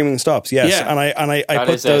 After the Screaming Stops, yes. Yeah. And I That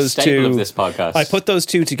put is a those staple two of this podcast. I put those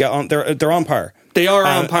two to get on. They're on par. They are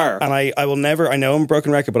on par. And I will never, I know I'm a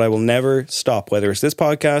broken record, but I will never stop, whether it's this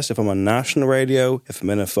podcast, if I'm on national radio, if I'm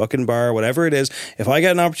in a fucking bar, whatever it is, if I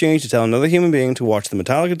get an opportunity to tell another human being to watch the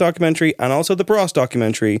Metallica documentary and also the Bros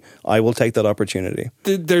documentary, I will take that opportunity.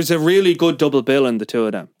 There's a really good double bill in the two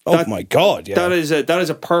of them. My God, yeah. That is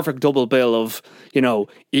a perfect double bill of,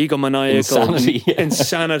 egomaniacal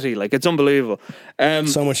insanity. Like, it's unbelievable.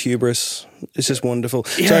 So much hubris. It's just wonderful.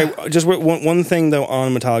 Yeah. Sorry, just one thing though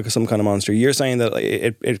on Metallica, Some Kind of Monster. You're saying that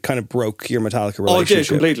it kind of broke your Metallica relationship. Oh, it did,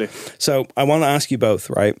 completely. So I want to ask you both,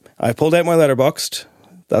 right? I pulled out my Letterboxd.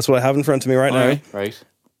 That's what I have in front of me right now. Right.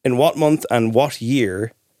 In what month and what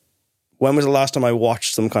year, when was the last time I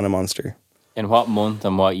watched Some Kind of Monster? In what month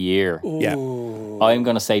and what year? Ooh. Yeah. I'm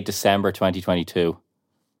going to say December 2022.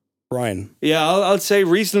 Brian. Yeah, I'll say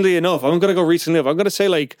recently enough. I'm going to go recently enough. I'm going to say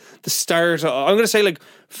like the start. I'm going to say like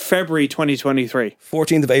February 2023.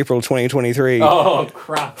 14th of April 2023. Oh,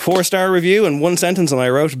 crap. 4-star review and one sentence, and I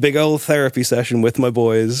wrote big old therapy session with my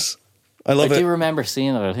boys. I love it. I do remember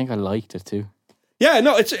seeing it. I think I liked it too. Yeah,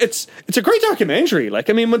 no, it's a great documentary. Like,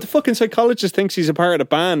 I mean, when the fucking psychologist thinks he's a part of the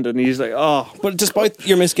band and he's like, oh. But despite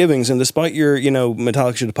your misgivings and despite your,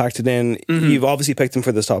 Metallica should have packed it in, you've obviously picked them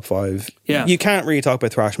for this top 5. Yeah. You can't really talk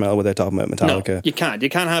about thrash metal without talking about Metallica. No, you can't. You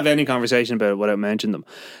can't have any conversation about it without mentioning them.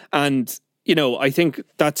 And, I think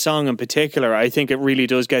that song in particular, I think it really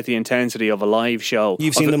does get the intensity of a live show.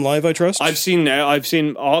 You've seen them live, I trust? I've seen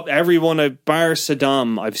everyone at bar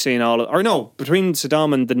Saddam. I've seen between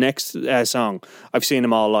Saddam and the next song, I've seen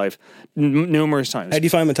them all live numerous times. How do you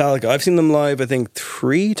find Metallica? I've seen them live, I think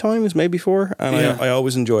 3 times, maybe 4, and I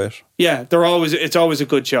always enjoy it. Yeah, it's always a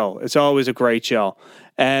good show. It's always a great show.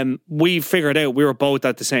 We figured out we were both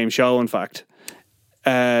at the same show, in fact.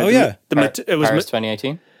 Yeah. Paris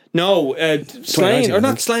 2018? No, Slain, or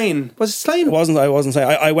not Slain. Was it Slain? I wasn't saying.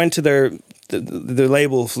 I went to the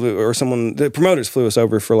label flew, or someone, the promoters flew us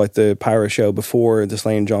over for like the Paris show before the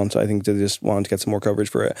Slain Jaunt. I think they just wanted to get some more coverage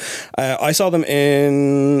for it. I saw them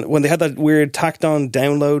when they had that weird tacked on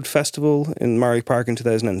download festival in Marley Park in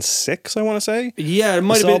 2006, I want to say. Yeah, it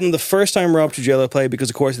might have been. I saw them the first time Rob Trujillo played, because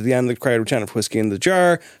of course at the end the crowd were chanting for Whiskey in the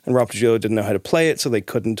Jar, and Rob Trujillo didn't know how to play it, so they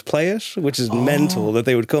couldn't play it, which is mental that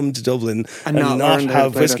they would come to Dublin and not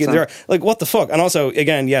have Whiskey in the Jar. Like, what the fuck? And also,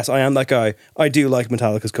 again, yes, I am that guy. I do like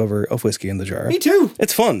Metallica's cover of Whiskey in the Jar. Me too.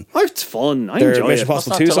 It's fun. It's fun. I Their enjoy Mission it.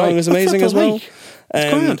 Impossible 2 song is amazing as well.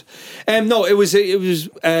 It's grand. No, it was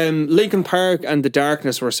Linkin Park and The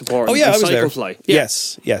Darkness were supporting. Oh yeah, I was there. Yeah.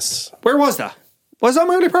 Yes. Where was that? Was that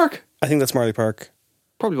Marley Park? I think that's Marley Park.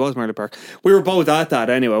 Probably was Marley Park. We were both at that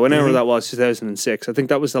anyway, whenever that was, 2006. I think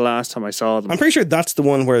that was the last time I saw them. I'm pretty sure that's the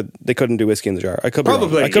one where they couldn't do Whiskey in the Jar. I could be wrong.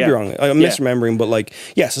 Probably, I could be wrong. I'm misremembering, but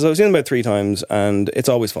yes, so I've seen them about 3 times, and it's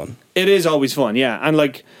always fun. It is always fun, yeah. And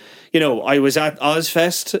I was at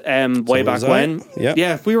Ozfest way back when.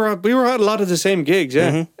 Yeah, we were at a lot of the same gigs,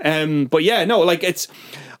 yeah. But yeah, no,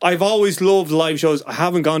 I've always loved live shows. I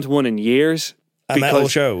haven't gone to one in years. A metal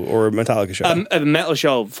show or a Metallica show? A metal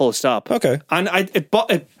show, full stop. Okay. And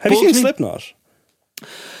have you seen Slipknot?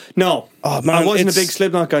 No. Oh man, I wasn't a big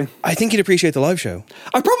Slipknot guy. I think you'd appreciate the live show.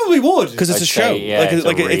 I probably would, because it's a show.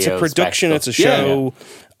 It's a production. It's a show. Yeah.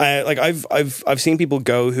 I've seen people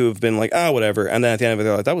go who have been like, whatever, and then at the end of it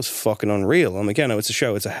they're like, that was fucking unreal. I'm like, yeah, no, it's a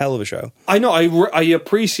show. It's a hell of a show. I know. I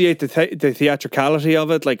appreciate the theatricality of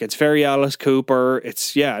it. Like, it's very Alice Cooper.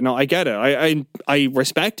 I get it. I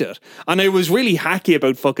respect it. And I was really hacky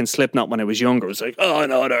about fucking Slipknot when I was younger. It was like, oh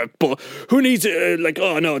no, but who needs it?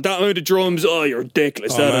 Oh no, that amount of drums. Oh, you're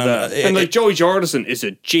ridiculous. And Joey Jordison is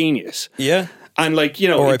a genius. Yeah. And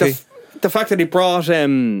the fact that he brought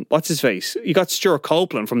what's his face? He got Stuart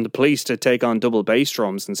Copeland from the Police to take on double bass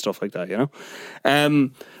drums and stuff like that,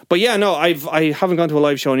 But yeah, no, I haven't gone to a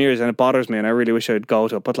live show in years, and it bothers me, and I really wish I'd go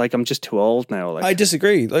to it. But I'm just too old now. I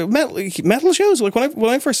disagree. Metal shows. When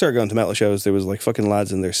I first started going to metal shows, there was fucking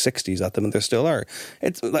lads in their 60s at them, and there still are.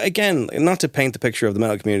 It's again, not to paint the picture of the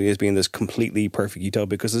metal community as being this completely perfect utopia,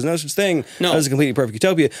 because there's no such thing as a completely perfect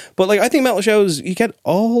utopia. But I think metal shows, you get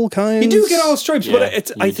all kinds. You do get all stripes, but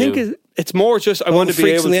I think it's more just I want to be able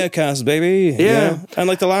to... Freaks and the Outcasts, baby. Yeah. And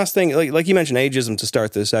the last thing, like you mentioned ageism to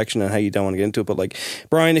start this section and how you don't want to get into it, but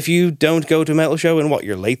Brian, if you don't go to a metal show in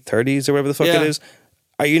your late 30s or whatever the fuck it is,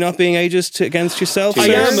 Are you not being ageist against yourself? To I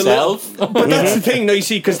sir? am a yourself. But that's the thing, no, you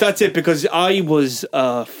see, because that's it. Because I was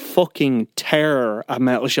a fucking terror at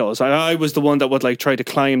metal shows. I was the one that would like try to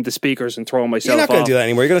climb the speakers and throw myself. You're not going off. to do that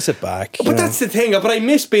anymore. You're going to sit back. But that's the thing. But I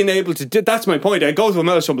miss being able to do. That's my point. I go to a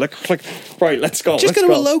metal show, I'm like, right, let's go. Just let's go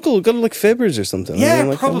to go. a local, go to like Fibbers or something. Yeah, I mean,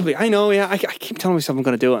 like, probably. I know. Yeah, I keep telling myself I'm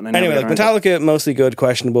going to do it. And I never Anyway, get like around to it. Metallica, mostly good,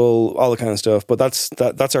 questionable, all the kind of stuff. But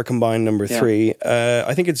that's our combined number 3.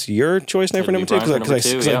 I think it's your choice now for number 2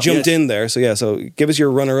 because I jumped in there. So yeah, so give us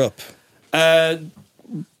your runner up.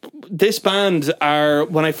 This band are,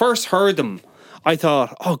 when I first heard them, I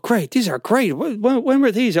thought, oh great, these are great. When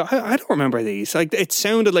were these? I don't remember these. Like, it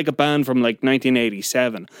sounded like a band from like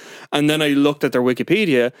 1987. And then I looked at their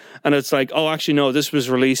Wikipedia and it's like, oh, actually no, this was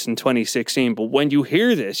released in 2016. But when you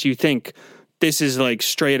hear this, you think this is like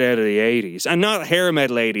straight out of the 80s. And not hair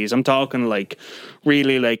metal 80s. I'm talking like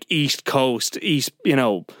really like East Coast,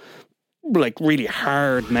 like really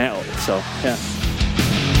hard metal. So yeah.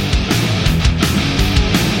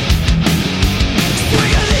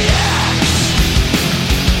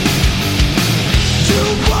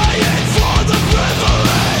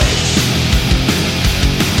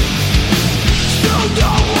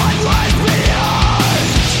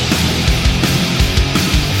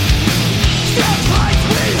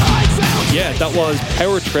 Yeah, that was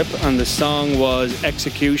Power Trip, and the song was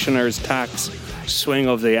Executioner's Tax, Swing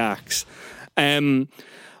of the Axe.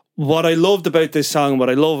 What I loved about this song, what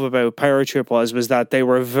I love about Power Trip was that they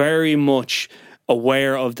were very much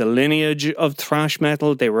aware of the lineage of thrash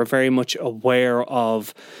metal. They were very much aware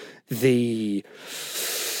of the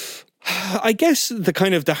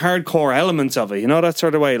kind of the hardcore elements of it, that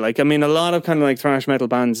sort of way. Like, I mean, a lot of kind of like thrash metal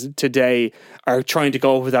bands today are trying to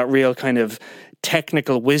go with that real kind of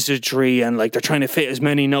technical wizardry, and like they're trying to fit as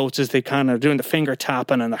many notes as they can. They're doing the finger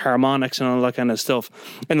tapping and the harmonics and all that kind of stuff.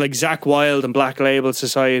 And like Zakk Wylde and Black Label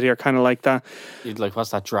Society are kind of like that. Like, what's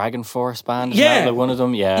that, Dragon Force band? Yeah, like one of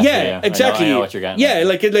them. Yeah, exactly. I know what you're getting. Yeah,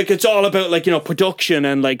 like it's all about like production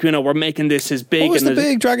and like we're making this as big. What was and the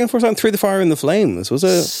big Dragon Force on Through the Fire and the Flames? Was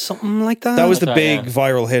it something like that? That was the Okay, big yeah.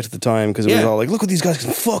 viral hit at the time because it was Yeah. all like, look what these guys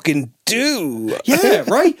can fucking do. Yeah,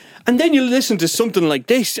 right. And then you listen to something like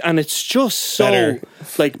this, and it's just so Better.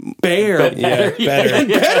 like bare. Yeah,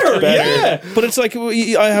 better. Better, yeah. But it's like,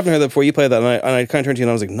 I haven't heard that before. You played that, and I kind of turned to you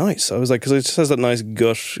and I was like, nice. I was like, because it just has that nice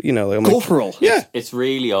gut, like, I'm like, Guttural. yeah. It's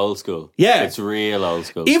really old school. Yeah. It's real old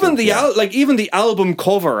school. Even stuff, even the album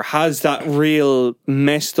cover has that real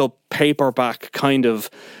messed up paperback kind of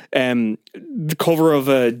the cover of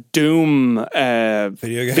a Doom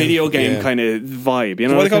video game Yeah. kind of vibe.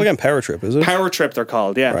 What are they called again? Power Trip, is it? Power Trip, they're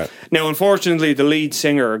called, yeah. Right. Now, unfortunately, the lead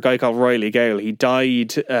singer, a guy called Riley Gale, he died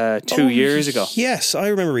 2 years ago. Yes, I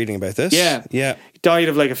remember reading about this. Yeah. Yeah. He died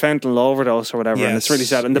of like a fentanyl overdose or whatever, and it's really Yes,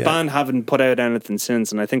 sad. And the yeah. band haven't put out anything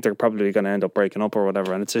since, and I think they're probably going to end up breaking up or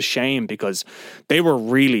whatever. And it's a shame because they were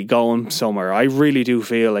really going somewhere. I really do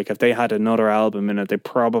feel like if they had another album in it, they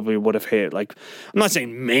probably would have hit, like, I'm not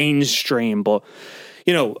saying mainstream, but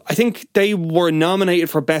I think they were nominated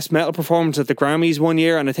for Best Metal Performance at the Grammys one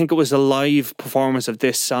year, and I think it was a live performance of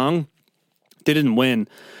this song. They didn't win,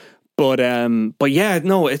 but yeah,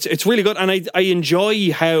 no, it's really good, and I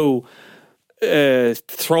enjoy how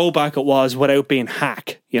throwback it was without being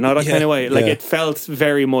hack, that kind of way. Like, it felt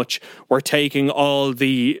very much we're taking all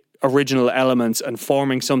the original elements and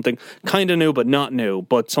forming something kind of new but not new,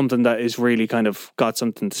 but something that is really kind of got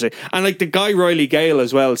something to say. And like the guy Riley Gale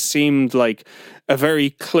as well seemed like a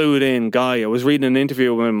very clued in guy. I was reading an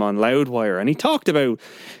interview with him on Loudwire, and he talked about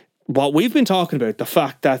what we've been talking about, the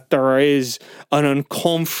fact that there is an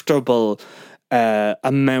uncomfortable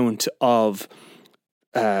amount of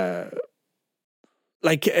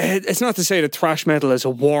like, it's not to say that thrash metal is a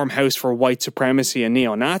warm house for white supremacy and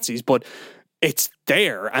neo-Nazis, but it's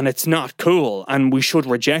there and it's not cool, and we should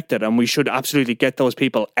reject it, and we should absolutely get those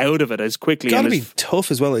people out of it as quickly. It's got to and be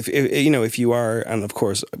tough as well if you are, and of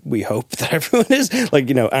course we hope that everyone is, like,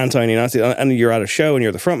 anti-Nazi, and you're at a show and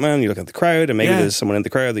you're the front man, you look at the crowd and maybe there's someone in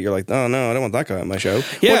the crowd that you're like, oh no, I don't want that guy at my show.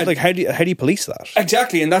 Yeah. What, like, how do you police that?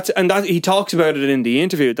 Exactly, and that he talks about it in the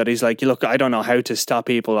interview, that he's like, look, I don't know how to stop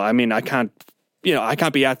people. I mean, I can't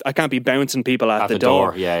be bouncing people at the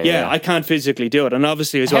door. Yeah. I can't physically do it, and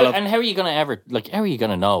obviously as how, well. and how are you going to ever, like, how are you going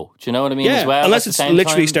to know? Do you know what I mean? Yeah, as well, Unless at it's the same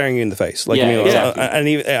literally time? staring you in the face, like, Yeah, exactly.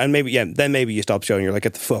 and maybe you stop showing, you're like,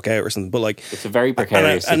 get the fuck out or something. But like, It's a very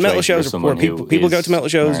precarious and metal situation shows for where someone people who go is to metal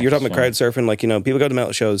shows. You're talking about marked, crowd surfing, like, people go to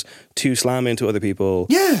metal shows to slam into other people.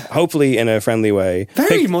 Yeah. hopefully in a friendly way.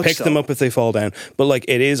 Very pick, much pick so. them up if they fall down. But like,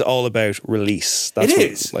 it is all about release. That's It what,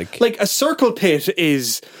 is like a circle pit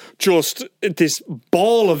is just this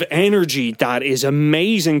ball of energy that is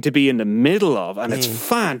amazing to be in the middle of, and it's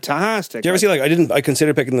fantastic. Do you ever see, like, I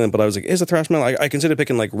considered picking them, but I was like, is it thrash metal? I considered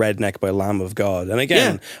picking, like, Redneck by Lamb of God. And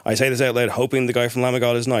again, I say this out loud, hoping the guy from Lamb of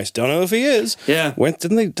God is nice. Don't know if he is. Yeah.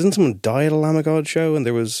 Didn't someone die at a Lamb of God show and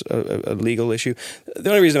there was a legal issue? The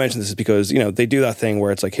only reason I mention this is because, you know, they do that thing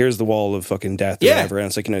where it's like, here's the wall of fucking death or whatever, and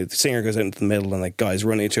it's like, you know, the singer goes out into the middle and like guys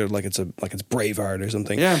run each other like it's Braveheart or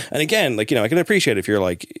something. Yeah. And again, like, you know, I can appreciate if you're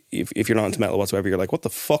like, if you're not into metal whatsoever, you're like, what the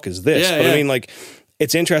fuck is this? Yeah, but yeah. I mean, like,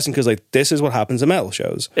 it's interesting because, like, this is what happens at metal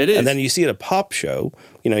shows. It is. And then you see it at a pop show,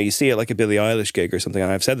 you know, you see it like a Billie Eilish gig or something.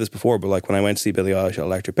 And I've said this before, but like when I went to see Billie Eilish at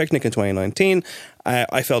Electric Picnic in 2019,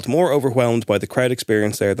 I felt more overwhelmed by the crowd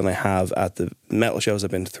experience there than I have at the metal shows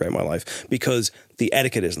I've been to throughout my life, because the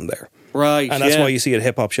etiquette isn't there. Right. And that's why you see it at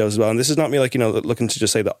hip hop shows as well. And this is not me, like, you know, looking to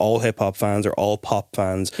just say that all hip hop fans or all pop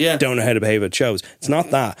fans don't know how to behave at shows. It's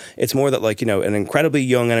not that. It's more that, like, you know, an incredibly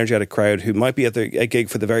young, energetic crowd who might be at a gig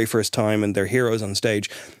for the very first time and they're heroes on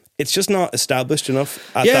stage. It's just not established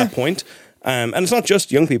enough at that point. And it's not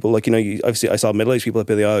just young people. Like, you know, obviously I saw middle-aged people at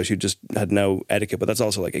Billie Eilish who just had no etiquette, but that's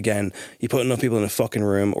also like, again, you put enough people in a fucking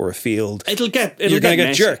room or a field, you're going to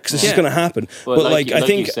get jerks. It's just going to happen. But like I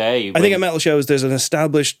think at metal shows there's an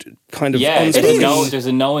established kind of there's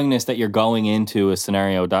a knowingness that you're going into a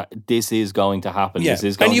scenario that this is going to happen. This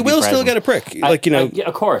is going and you to be will present. still get a prick. Like, you know, yeah,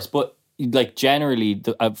 of course, but like generally,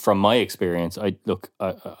 from my experience, I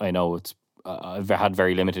know it's. I've had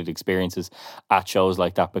very limited experiences at shows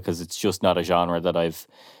like that because it's just not a genre that I've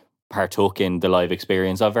partook in the live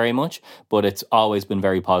experience of very much, but it's always been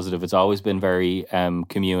very positive. It's always been very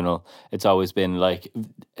communal. It's always been like,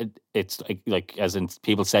 it's like as in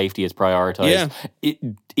people's safety is prioritized.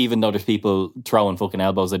 Even though there's people throwing fucking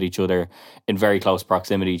elbows at each other in very close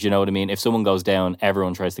proximity, do you know what I mean? If someone goes down,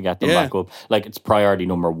 everyone tries to get them back up. Like, it's priority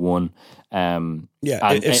number one. And in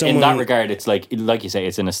that regard, it's like you say,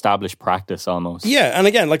 it's an established practice almost. Yeah, and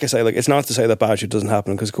again, like I say, like, it's not to say that bad shit doesn't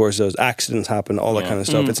happen, because of course those accidents happen, all that kind of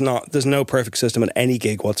stuff. It's not, there's no perfect system at any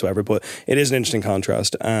gig whatsoever, but it is an interesting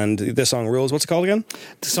contrast. And this song rules. What's it called again?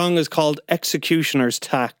 The song is called Executioner's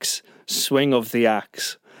Tax, Swing of the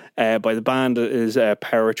Axe. By the band is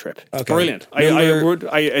Power Trip. It's brilliant.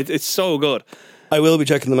 It's so good. I will be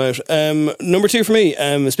checking them out. Number 2 for me,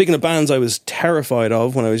 speaking of bands I was terrified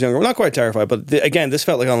of when I was younger. Well, not quite terrified, but again, this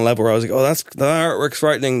felt like on a level where I was like, oh, the artwork's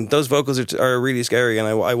frightening. Those vocals are really scary, and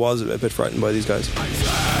I was a bit frightened by these guys. We're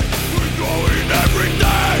growing every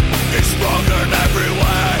day. It's stronger in every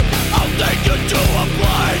way. I'll take you to a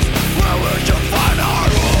place where we can find our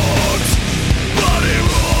roots. Bloody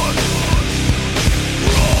roots.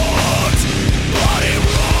 Roots. Bloody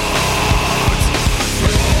roots.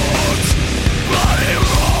 Roots. Bloody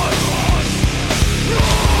roots.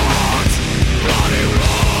 Roots. Bloody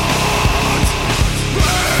roots.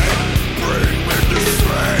 Bring me the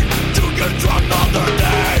strength to get drunk another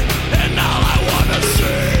day. And all I wanna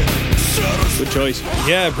see. Good choice.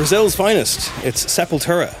 Yeah, Brazil's finest. It's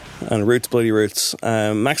Sepultura and Roots, Bloody Roots.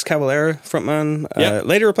 Max Cavalera, frontman.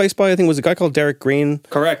 Later replaced by, I think, was a guy called Derek Green.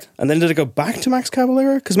 Correct. And then did it go back to Max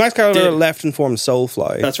Cavalera? Because Max Cavalera left and formed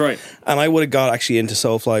Soulfly. That's right. And I would have got actually into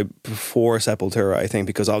Soulfly before Sepultura, I think,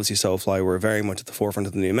 because obviously Soulfly were very much at the forefront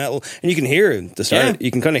of the new metal. And you can hear the start. Yeah.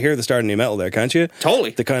 You can kind of hear the start of new metal there, can't you?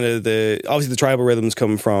 Totally. Obviously the tribal rhythms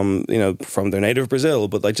come from, you know, from their native Brazil,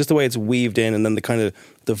 but like just the way it's weaved in, and then the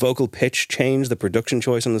vocal pitch change, the production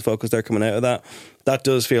choice on the vocals there coming out of that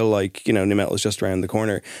does feel like, you know, new metal is just around the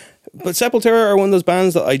corner. But Sepultura are one of those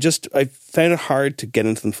bands that I found it hard to get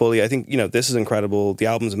into them fully. I think, you know, this is incredible. The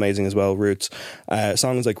album's amazing as well, Roots.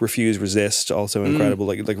 Songs like Refuse, Resist, also incredible.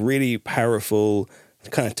 Like really powerful,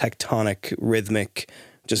 kind of tectonic, rhythmic,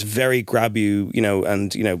 just very grab you, you know,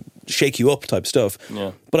 and, you know, shake you up type stuff.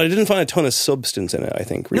 Yeah. But I didn't find a ton of substance in it, I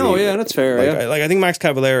think. Really. No, yeah, that's fair. I think Max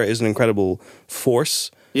Cavalera is an incredible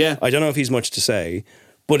force. Yeah. I don't know if he's much to say,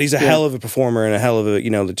 but he's a hell of a performer and a hell of a, you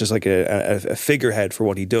know, just like a figurehead for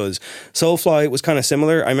what he does. Soulfly was kind of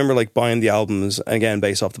similar. I remember like buying the albums, again,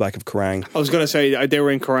 based off the back of Kerrang. I was going to say, they were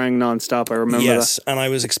in Kerrang non-stop, I remember that. And I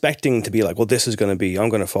was expecting to be like, well, this is going to be, I'm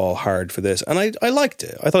going to fall hard for this. And I liked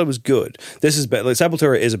it. I thought it was good. This is better. Like,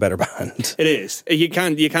 Sepultura is a better band. It is. You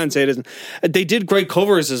can't say it isn't. They did great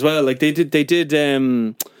covers as well. Like they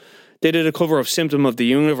did a cover of Symptom of the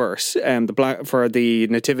Universe, for the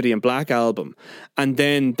Nativity in Black album. And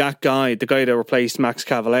then that guy, the guy that replaced Max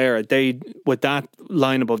Cavalera, with that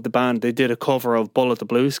lineup of the band, they did a cover of Bullet the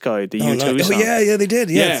Blue Sky, the U2 song. Oh, yeah, they did.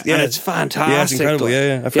 Yeah, and it's fantastic. Yeah, it's incredible.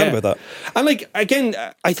 Yeah. I forgot about that. And like, again,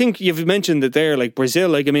 I think you've mentioned that there, like Brazil,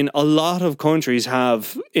 like, I mean, a lot of countries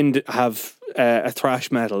have a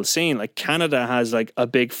thrash metal scene. Like Canada has like a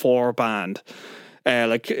big 4 band.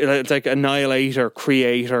 It's like Annihilator,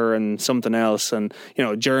 Creator, and something else. And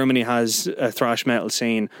Germany has a thrash metal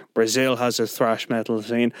scene. Brazil has a thrash metal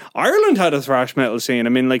scene. Ireland had a thrash metal scene. I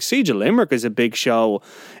mean, like Siege of Limerick is a big show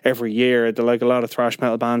every year. Like a lot of thrash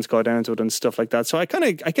metal bands go down to it and stuff like that. So I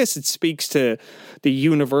guess it speaks to the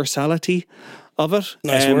universality of it.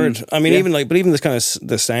 Nice word. I mean, even this kind of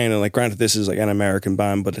the sound, and like, granted, this is like an American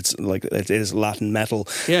band, but it's like it is Latin metal.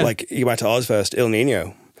 Yeah. Like you went to Ozfest, Il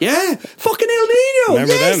Nino. Yeah, fucking El Nino.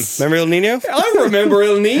 Remember yes. them? Remember El Nino? I remember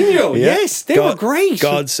El Nino. Yeah. Yes, they were great.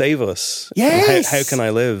 God Save Us. Yes. How Can I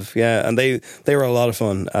Live? Yeah, and they were a lot of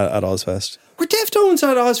fun at Ozfest. Were Deftones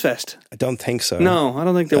at Ozfest? I don't think so. No, I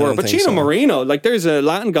don't think they were. But Chino Marino, like, there's a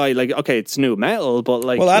Latin guy, like, okay, it's new metal, but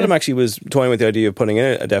like... Well, Adam actually was toying with the idea of putting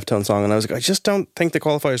in a Deftones song, and I was like, I just don't think they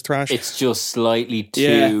qualify as thrash. It's just slightly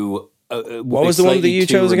too... What was the one that you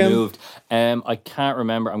chose removed. Again? I can't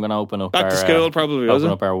remember. I'm going to open up Back to School, probably, was it?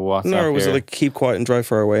 Open up our WhatsApp. No, or was here. it like Keep Quiet and Drive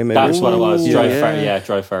Far Away? Maybe. That's what it was.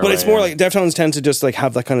 Drive Far But Away. it's more like Deftones tend to just like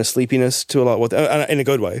have that kind of sleepiness to a lot, in a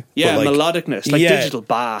good way. Yeah, but, like, melodicness, like Digital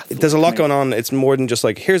Bath. There's a lot going on. It's more than just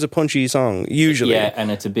like, here's a punchy song, usually. Yeah,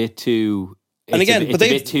 and it's a bit too... And again, it's a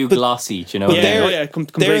bit too glossy, do you know? But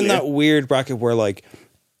completely. they're in that weird bracket where like,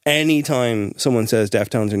 anytime someone says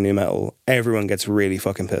Deftones are new metal, everyone gets really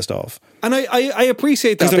fucking pissed off. And I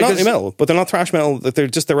appreciate that. Because they're not new metal, but they're not thrash metal. They're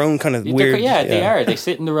just their own kind of weird... They are. They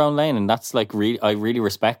sit in their own lane, and that's like I really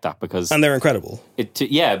respect that, because... And they're incredible.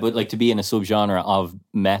 But like to be in a subgenre of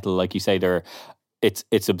metal, like you say, there's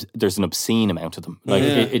an obscene amount of them.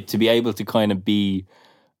 Like to be able to kind of be...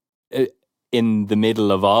 in the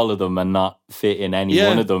middle of all of them and not fit in any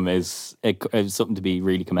one of them is something to be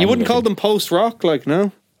really commended. You wouldn't call them post-rock, like,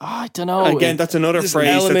 no? Oh, I don't know. Again, that's another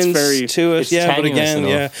phrase that's very... to it, yeah, but again,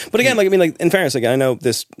 enough. But again, like, I mean, like, in fairness, like, I know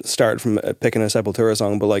this started from picking a Sepultura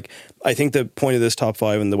song, but like, I think the point of this top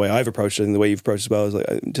five and the way I've approached it and the way you've approached it as well is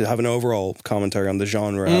like to have an overall commentary on the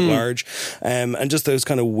genre at large, and just those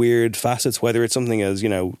kind of weird facets, whether it's something as,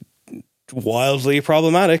 wildly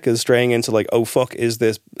problematic as straying into like, oh fuck, is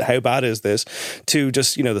this, how bad is this, to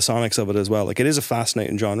just the sonics of it as well. Like, it is a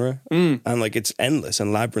fascinating genre, and like, it's endless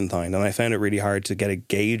and labyrinthine, and I found it really hard to get a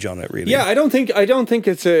gauge on it, really. Yeah, I don't think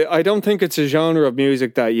it's a genre of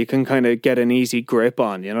music that you can kind of get an easy grip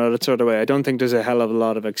on, that sort of way. I don't think there's a hell of a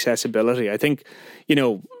lot of accessibility. I think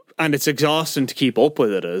and it's exhausting to keep up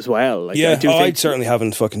with it as well. Like, I certainly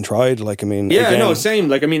haven't fucking tried. Like, I mean, same.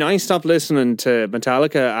 Like, I mean, I stopped listening to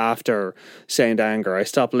Metallica after Saint Anger. I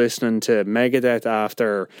stopped listening to Megadeth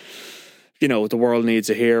after, The World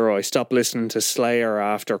Needs a Hero. I stopped listening to Slayer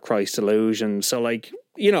after Christ Illusion. So, like,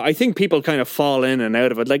 I think people kind of fall in and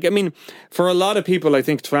out of it. Like, I mean, for a lot of people, I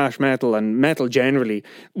think thrash metal and metal generally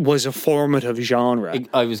was a formative genre.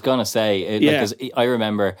 I was gonna say, because I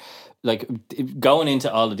remember, like, going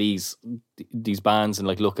into all of these bands and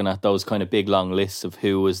like looking at those kind of big long lists of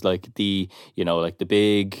who was like the like the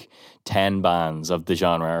big 10 bands of the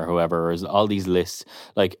genre or whoever, or all these lists.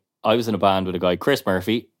 Like, I was in a band with a guy, Chris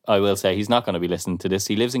Murphy. I will say he's not going to be listening to this.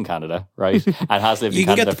 He lives in Canada, right? And has lived in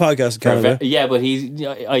Canada. You can get the podcast in Canada. Yeah, but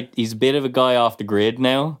he's a bit of a guy off the grid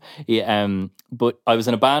now. But I was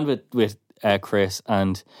in a band with Chris,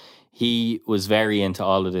 and he was very into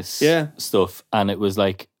all of this stuff. And it was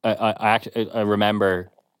like, I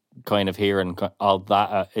remember kind of hearing all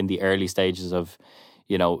that in the early stages of,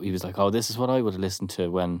 he was like, oh, this is what I would have listened to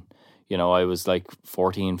when... I was like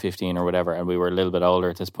 14, 15 or whatever, and we were a little bit older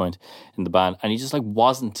at this point in the band, and he just like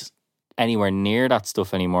wasn't anywhere near that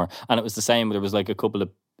stuff anymore. And it was the same. There was like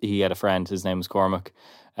he had a friend, his name was Cormac,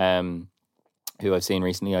 who I've seen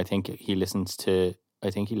recently. I think he listens to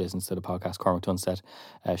the podcast, Cormac Tunstead.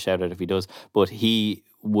 Shout out if he does. But he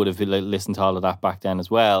would have listened to all of that back then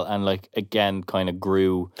as well, and like, again, kind of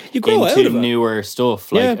grew into newer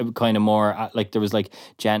stuff, like kind of more like, there was like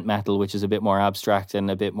gent metal, which is a bit more abstract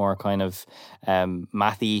and a bit more kind of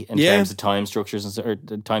mathy in terms of time structures or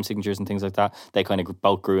time signatures and things like that. They kind of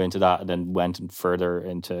both grew into that and then went further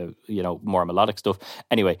into more melodic stuff.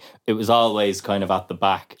 Anyway, it was always kind of at the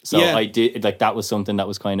back, so I did like, that was something that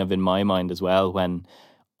was kind of in my mind as well when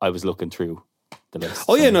I was looking through the list.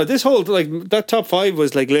 Oh, yeah, no, this whole, like, that top five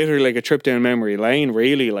was like literally like a trip down memory lane,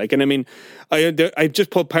 really. Like, and I mean, I just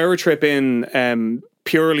put Power Trip in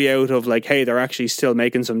purely out of like, hey, they're actually still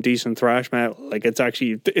making some decent thrash metal. Like,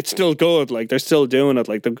 it's still good. Like, they're still doing it.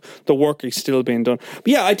 Like, the work is still being done. But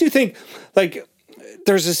yeah, I do think, like,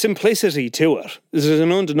 there's a simplicity to it. There's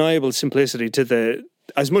an undeniable simplicity to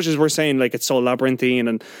as much as we're saying like it's so labyrinthine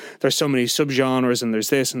and there's so many subgenres and there's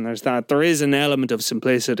this and there's that, there is an element of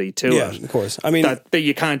simplicity to it. Of course. I mean, that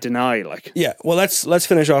you can't deny. Like, yeah. Well, let's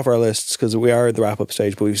finish off our lists because we are at the wrap up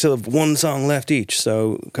stage, but we still have one song left each.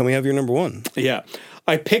 So can we have your number one? Yeah,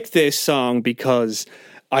 I picked this song because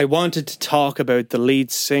I wanted to talk about the lead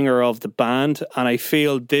singer of the band, and I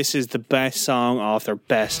feel this is the best song off their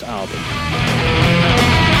best album.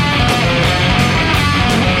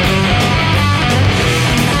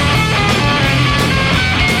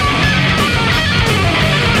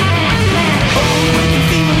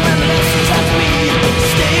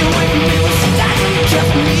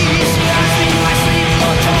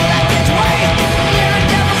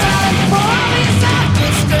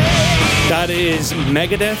 That is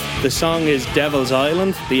Megadeth. The song is Devil's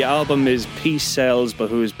Island. The album is Peace Sells, but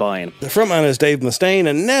who's buying? The frontman is Dave Mustaine,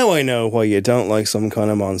 and now I know why you don't like Some Kind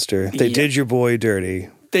of Monster. They did your boy dirty.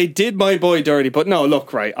 They did my boy dirty, but no,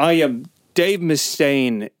 look, right. Dave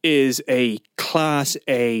Mustaine is a Class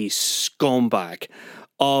A scumbag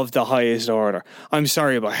of the highest order. I'm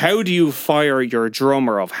sorry, but how do you fire your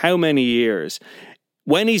drummer of how many years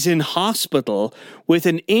when he's in hospital with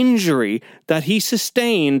an injury that he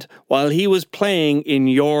sustained while he was playing in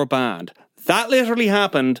your band? That literally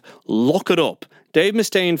happened. Look it up. Dave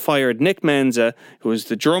Mustaine fired Nick Menza, who was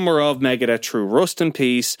the drummer of Megadeth through Rust in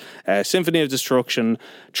Peace, Symphony of Destruction,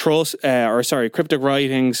 Cryptic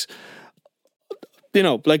Writings. You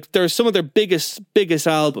know, like there's some of their biggest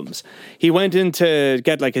albums. He went in to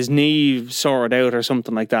get like his knee sorted out or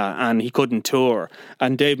something like that, and he couldn't tour.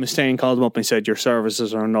 And Dave Mustaine called him up and said, "Your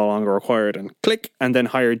services are no longer required." And click, and then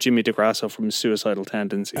hired Jimmy DeGrasso from Suicidal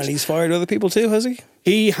Tendencies. And he's fired other people too, has he?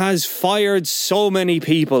 He has fired so many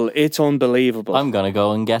people, it's unbelievable. I'm gonna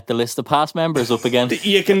go and get the list of past members up again.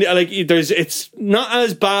 You can it's not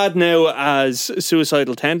as bad now as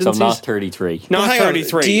Suicidal Tendencies. So not 33. Not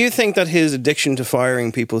 33. Do you think that his addiction to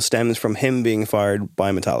firing people stems from him being fired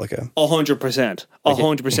by Metallica? 100%.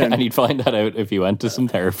 100%. And he'd find that out if he went to some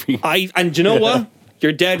therapy. And you know what?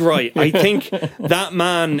 You're dead right. I think that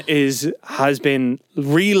man has been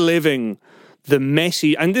reliving the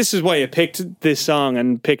messy, and this is why I picked this song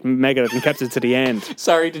and picked Megadeth and kept it to the end.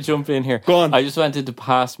 Sorry to jump in here. Go on. I just went into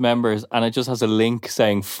past members and it just has a link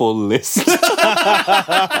saying full list.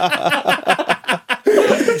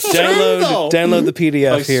 Download the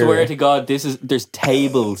PDF I here. swear to God, there's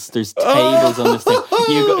tables. There's tables on this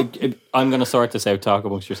thing. I'm going to sort this out. Talk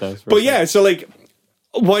amongst yourselves. But yeah, so like,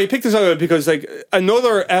 why I picked this out because like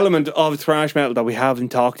another element of thrash metal that we haven't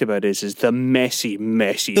talked about is the messy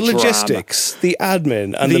the drama. logistics, the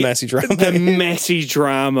admin, and the messy drama. The messy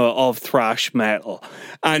drama of thrash metal,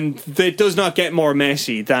 and it does not get more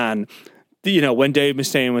messy than, you know, when Dave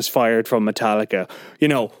Mustaine was fired from Metallica. You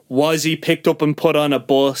know, was he picked up and put on a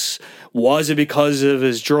bus? Was it because of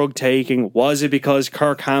his drug taking? Was it because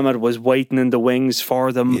Kirk Hammett was waiting in the wings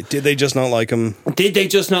for them? Did they just not like him? I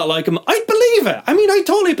believe it. I mean, I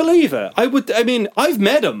totally believe it. I've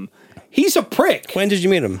met him. He's a prick. When did you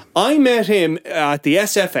meet him? I met him at the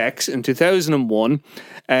SFX in 2001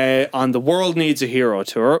 on the World Needs a Hero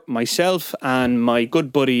tour. Myself and my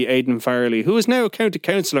good buddy Aidan Farley, who is now a county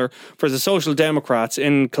councillor for the Social Democrats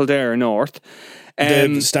in Kildare North.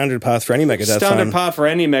 The standard path for any Megadeth fan. Standard path for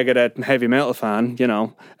any Megadeth heavy metal fan, you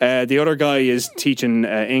know. The other guy is teaching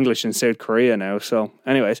English in South Korea now, so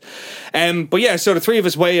anyways. But yeah, so the three of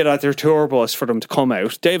us waited at their tour bus for them to come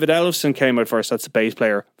out. David Ellefson came out first, that's the bass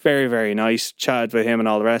player. Very, very nice. Chatted with him and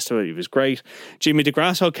all the rest of it. He was great. Jimmy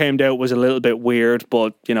DeGrasso came out, was a little bit weird,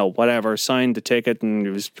 but, you know, whatever. Signed the ticket and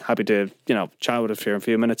he was happy to, you know, chat with us for a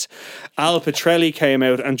few minutes. Al Petrelli came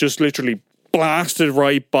out and just literally blasted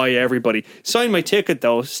right by everybody. Signed my ticket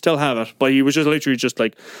though, still have it, but he was just literally just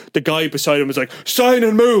like, the guy beside him was like, sign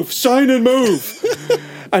and move.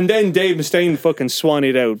 And then Dave Mustaine fucking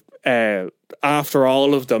swannied out after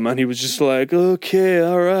all of them, and he was just like, okay,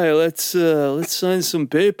 all right, let's sign some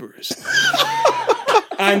papers.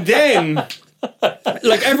 And then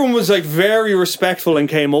like everyone was like very respectful and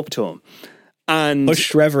came up to him. And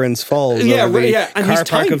hushed reverence falls over the car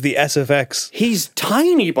park of the SFX. He's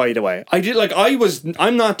tiny, by the way.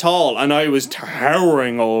 I'm not tall, and I was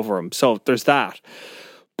towering over him. So there's that.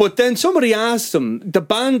 But then somebody asked him, the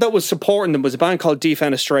band that was supporting them was a band called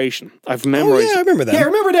Defenestration. I've memorized. Oh, yeah, I remember them. Yeah, I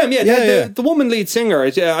remember them. Yeah, the woman lead singer. I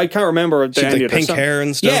can't remember the She had like pink hair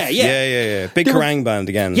and stuff. Yeah. Big Kerrang band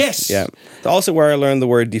again. Yes. Yeah. Also where I learned the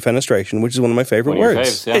word defenestration, which is one of my favourite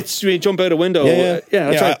words. Faves, It's jump out a window. Yeah.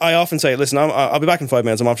 That's right. I often say, listen, I'll be back in 5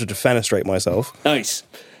 minutes. I'm off to defenestrate myself. Nice.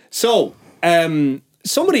 So,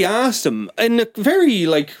 somebody asked him in a very,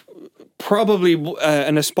 like, probably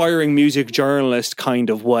an aspiring music journalist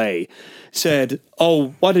kind of way, said,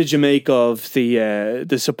 "Oh, what did you make of the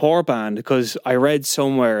support band? Because I read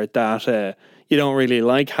somewhere that you don't really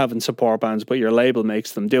like having support bands, but your label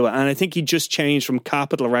makes them do it." And I think he just changed from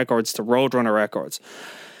Capitol Records to Roadrunner Records.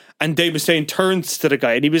 And Dave Mustaine turns to the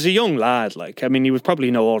guy, and he was a young lad. Like, I mean, he was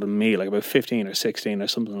probably no older than me, like about 15 or 16 or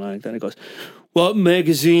something like that. And he goes, "What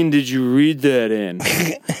magazine did you read that in?"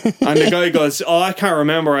 And the guy goes, "Oh, I can't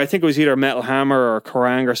remember. I think it was either Metal Hammer or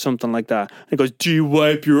Kerrang or something like that." And he goes, "Do you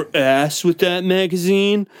wipe your ass with that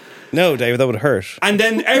magazine?" No, David, that would hurt. And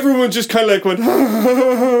then everyone just kind of like went,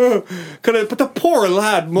 but the poor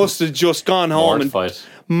lad must have just gone home and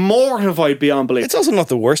mortified beyond belief. It's also not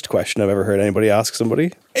the worst question I've ever heard anybody ask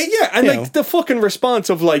somebody. Yeah, and like the fucking response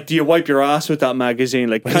of like, "Do you wipe your ass with that magazine?"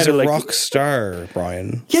 Like, He's kind a of like rock star,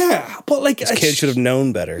 Brian. Yeah, but like This kid should have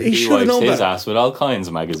known better. He He should have wipes known his better. ass with all kinds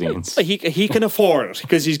of magazines. He can afford it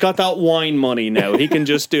because he's got that wine money now. He can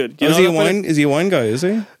just do it. You Is know he a that wine? Is he a wine guy? Is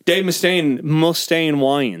he? Dave Mustaine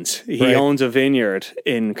Wines. He Right. owns a vineyard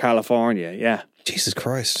in California. Yeah. Jesus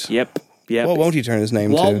Christ. Yep. What won't he turn his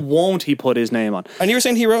name What to? won't he put his name on? And you were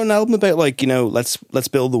saying he wrote an album about, like, you know, let's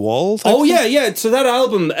build the wall. Oh yeah. So that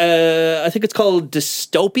album, I think it's called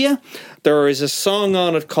Dystopia. There is a song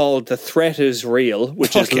on it called "The Threat Is Real,"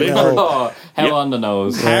 which is Fucking literally Oh, how on the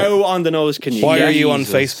nose. how on the nose can you? Why get? are you on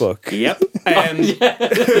Jesus. Facebook? Yep.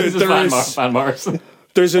 This is Van Morrison.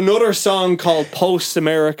 There's another song called "Post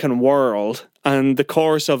American World," and the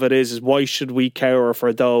chorus of it is "Why should we cower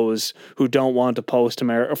for those who don't want a post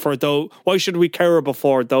America? Why should we cower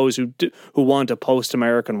before those who want a post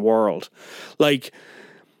American world?" Like,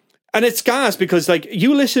 and it's gas because like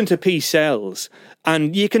you listen to Peace Sells.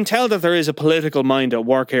 And you can tell that there is a political mind at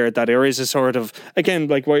work here, that there is a sort of, again,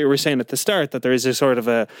 like what you were saying at the start, that there is a sort of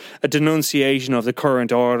a denunciation of the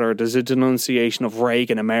current order. There's a denunciation of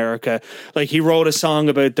Reagan America. Like he wrote a song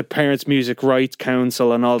about the Parents Music Rights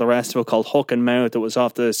Council and all the rest of it called Hook and Mouth. It was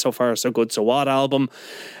off the So Far So Good So What album.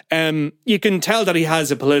 You can tell that he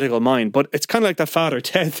has a political mind, but it's kind of like that Father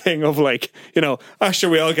Ted thing of like, you know,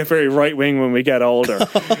 sure, we all get very right wing when we get older.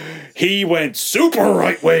 He went super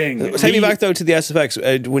right wing. Take me back though to the SFX.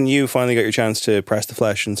 When you finally got your chance to press the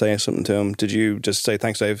flesh and say something to him, did you just say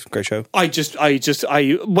thanks, Dave? Great show. I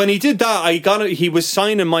when he did that, I got it. He was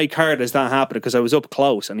signing my card as that happened because I was up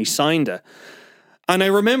close and he signed it. And I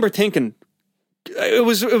remember thinking, it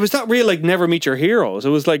was that real like Never Meet Your Heroes. It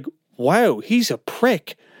was like, wow, he's a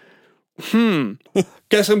prick.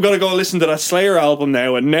 Guess I'm gonna go listen to that Slayer album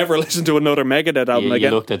now and never listen to another Megadeth album You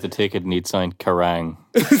again. looked at the ticket and he'd signed Kerrang.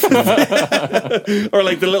 Or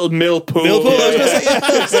like the little Millpool. I was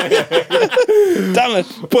gonna say, yeah. Damn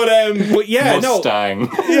it. But yeah, Mustang.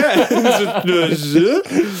 yeah.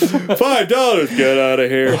 $5, get out of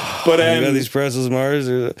here. But You got these pretzels, Mars?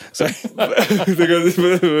 Sorry. $5,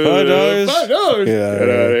 $5. get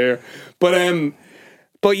out of here.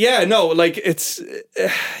 But yeah, no, like it's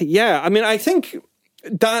I mean, I think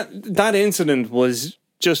that incident was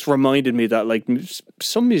just reminded me that like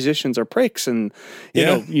some musicians are pricks, and you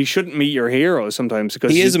know you shouldn't meet your heroes sometimes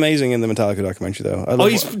because He is amazing in the Metallica documentary, though.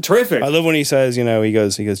 he's terrific. I love when he says, you know, he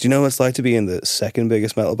goes, do you know what it's like to be in the second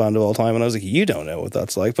biggest metal band of all time? And I was like, you don't know what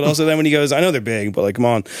that's like. But also then when he goes, I know they're big, but like, come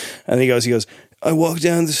on. And he goes, I walk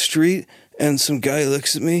down the street and some guy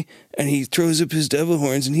looks at me and he throws up his devil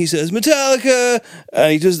horns and he says, Metallica!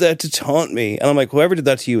 And he does that to taunt me. And I'm like, whoever did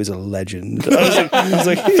that to you is a legend. I was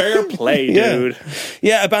like Fair play, dude.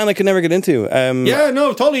 Yeah, a band I could never get into. Yeah,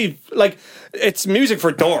 no, totally. Like, it's music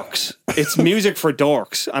for dorks. It's music for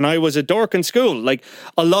dorks. And I was a dork in school. Like,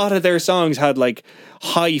 a lot of their songs had, like,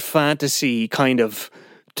 high fantasy kind of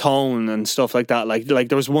tone and stuff like that. Like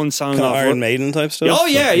there was one song kind of off Iron Maiden type stuff. Oh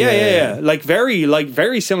yeah. Like very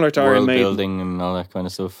similar to Iron World Maiden. building and all that kind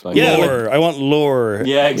of stuff. Like, Lore. I want lore.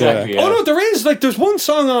 Yeah, exactly. Oh no, there's one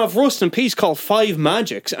song off Rust and Peace called Five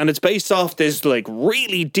Magics, and it's based off this like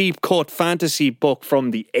really deep cut fantasy book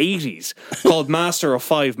from the 80s called Master of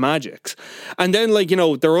Five Magics. And then like, you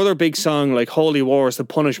know, their other big song like Holy Wars, The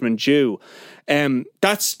Punishment Due.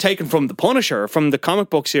 That's taken from The Punisher, from the comic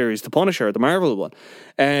book series The Punisher, the Marvel one.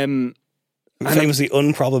 Famously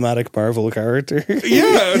unproblematic Marvel character.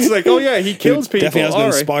 Yeah, it's like, oh yeah, he kills people. Definitely hasn't All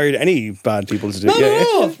right. inspired any bad people to do Not it. at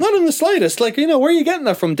all. Not in the slightest. Like, you know, where are you getting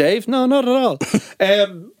that from, Dave? No, not at all.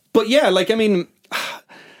 But yeah, like, I mean,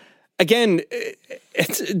 again,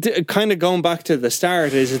 it's kind of going back to the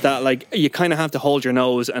start is that, like, you kind of have to hold your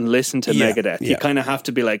nose and listen to Megadeth. Yeah. You kind of have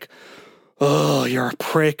to be like, oh, you're a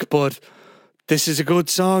prick, but this is a good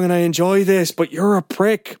song and I enjoy this, but you're a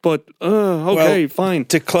prick, but okay, fine.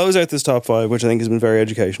 To close out this top five, which I think has been very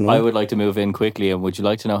educational. I would like to move in quickly, and would you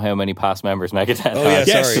like to know how many past members Megadeth Oh, yeah, has?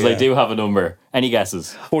 sorry, Because I do have a number. Any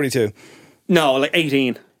guesses? 42. No, like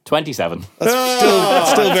 18. 27.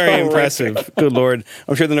 That's still very impressive. Good Lord.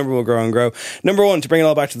 I'm sure the number will grow and grow. Number one, to bring it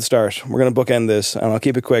all back to the start, we're going to bookend this, and I'll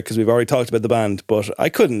keep it quick because we've already talked about the band, but I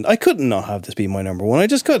couldn't not have this be my number one. I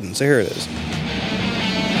just couldn't. So here it is.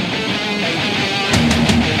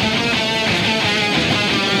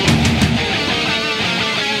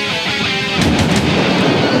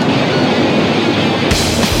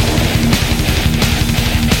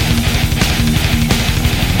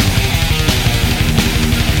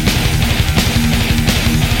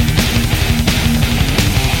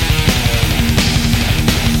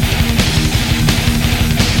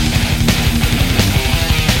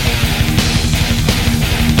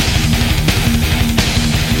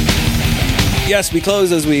 Yes, we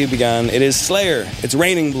close as we began. It is Slayer. It's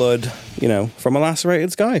Raining Blood, from a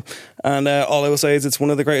lacerated sky. And all I will say is it's one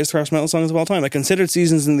of the greatest thrash metal songs of all time. I considered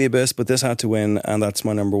Seasons in the Abyss, but this had to win, and that's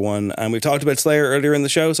my number one. And we've talked about Slayer earlier in the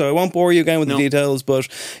show, so I won't bore you again with the details. But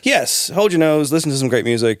yes, hold your nose, listen to some great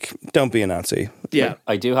music. Don't be a Nazi. Yeah.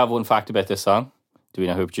 I do have one fact about this song. Do we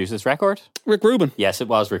know who produced this record? Rick Rubin. Yes, it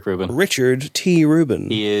was Rick Rubin. Richard T. Rubin.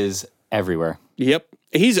 He is everywhere. Yep.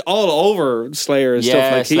 He's all over Slayer and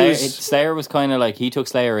stuff. Like Slayer was kind of like, he took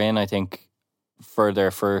Slayer in, I think, for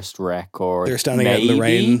their first record. They're standing out in the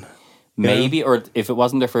rain. Maybe, or if it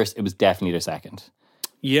wasn't their first, it was definitely their second.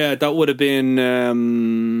 Yeah, that would have been,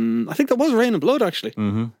 I think that was Rain and Blood, actually.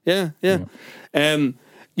 Mm-hmm. Yeah.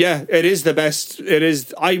 Yeah, it is the best. It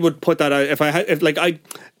is, I would put that out,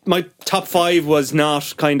 my top five was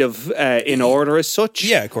not kind of in order as such.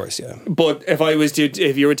 Yeah, of course, yeah. But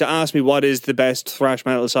if you were to ask me what is the best thrash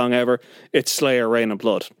metal song ever, it's Slayer, Rain and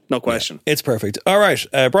Blood. No question. Yeah, it's perfect. All right,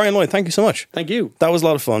 Brian Lloyd, thank you so much. Thank you. That was a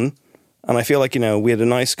lot of fun. And I feel like, we had a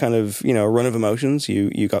nice kind of, run of emotions.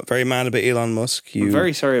 You got very mad about Elon Musk. I'm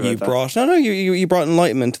very sorry about that. You brought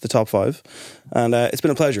enlightenment to the top five. And it's been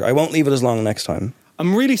a pleasure. I won't leave it as long next time.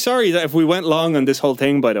 I'm really sorry that if we went long on this whole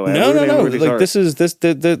thing, by the way. No. Really like, this is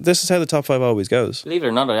how the top five always goes. Believe it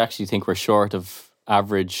or not, I actually think we're short of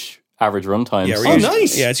average run times. Yeah,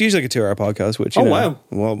 nice. Yeah, it's usually like a 2-hour podcast, which, wow.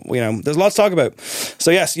 Well, there's lots to talk about. So,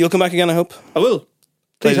 yes, you'll come back again, I hope. I will.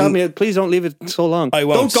 Please help me. Please don't leave it so long. I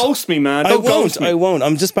won't. Don't ghost me, man. I won't.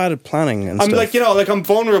 I'm just bad at planning and I'm stuff. I'm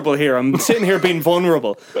vulnerable here. I'm sitting here being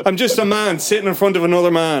vulnerable. I'm just a man sitting in front of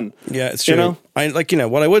another man. Yeah, it's true.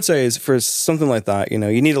 What I would say is for something like that, you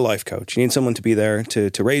need a life coach. You need someone to be there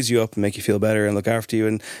to raise you up and make you feel better and look after you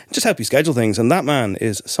and just help you schedule things. And that man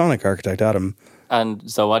is Sonic Architect Adam.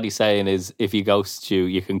 And so what he's saying is, if he ghosts you,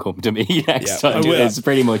 you can come to me next time. I will. It's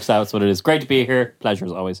pretty much that's what it is. Great to be here. Pleasure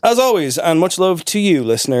as always. As always, and much love to you,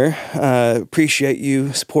 listener. Appreciate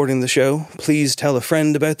you supporting the show. Please tell a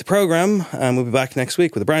friend about the programme, and we'll be back next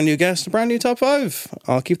week with a brand new guest, a brand new top five.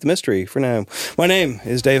 I'll keep the mystery for now. My name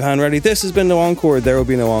is Dave Hanratty. This has been No Encore. There will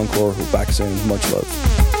be no encore. We're back soon. Much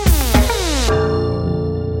love.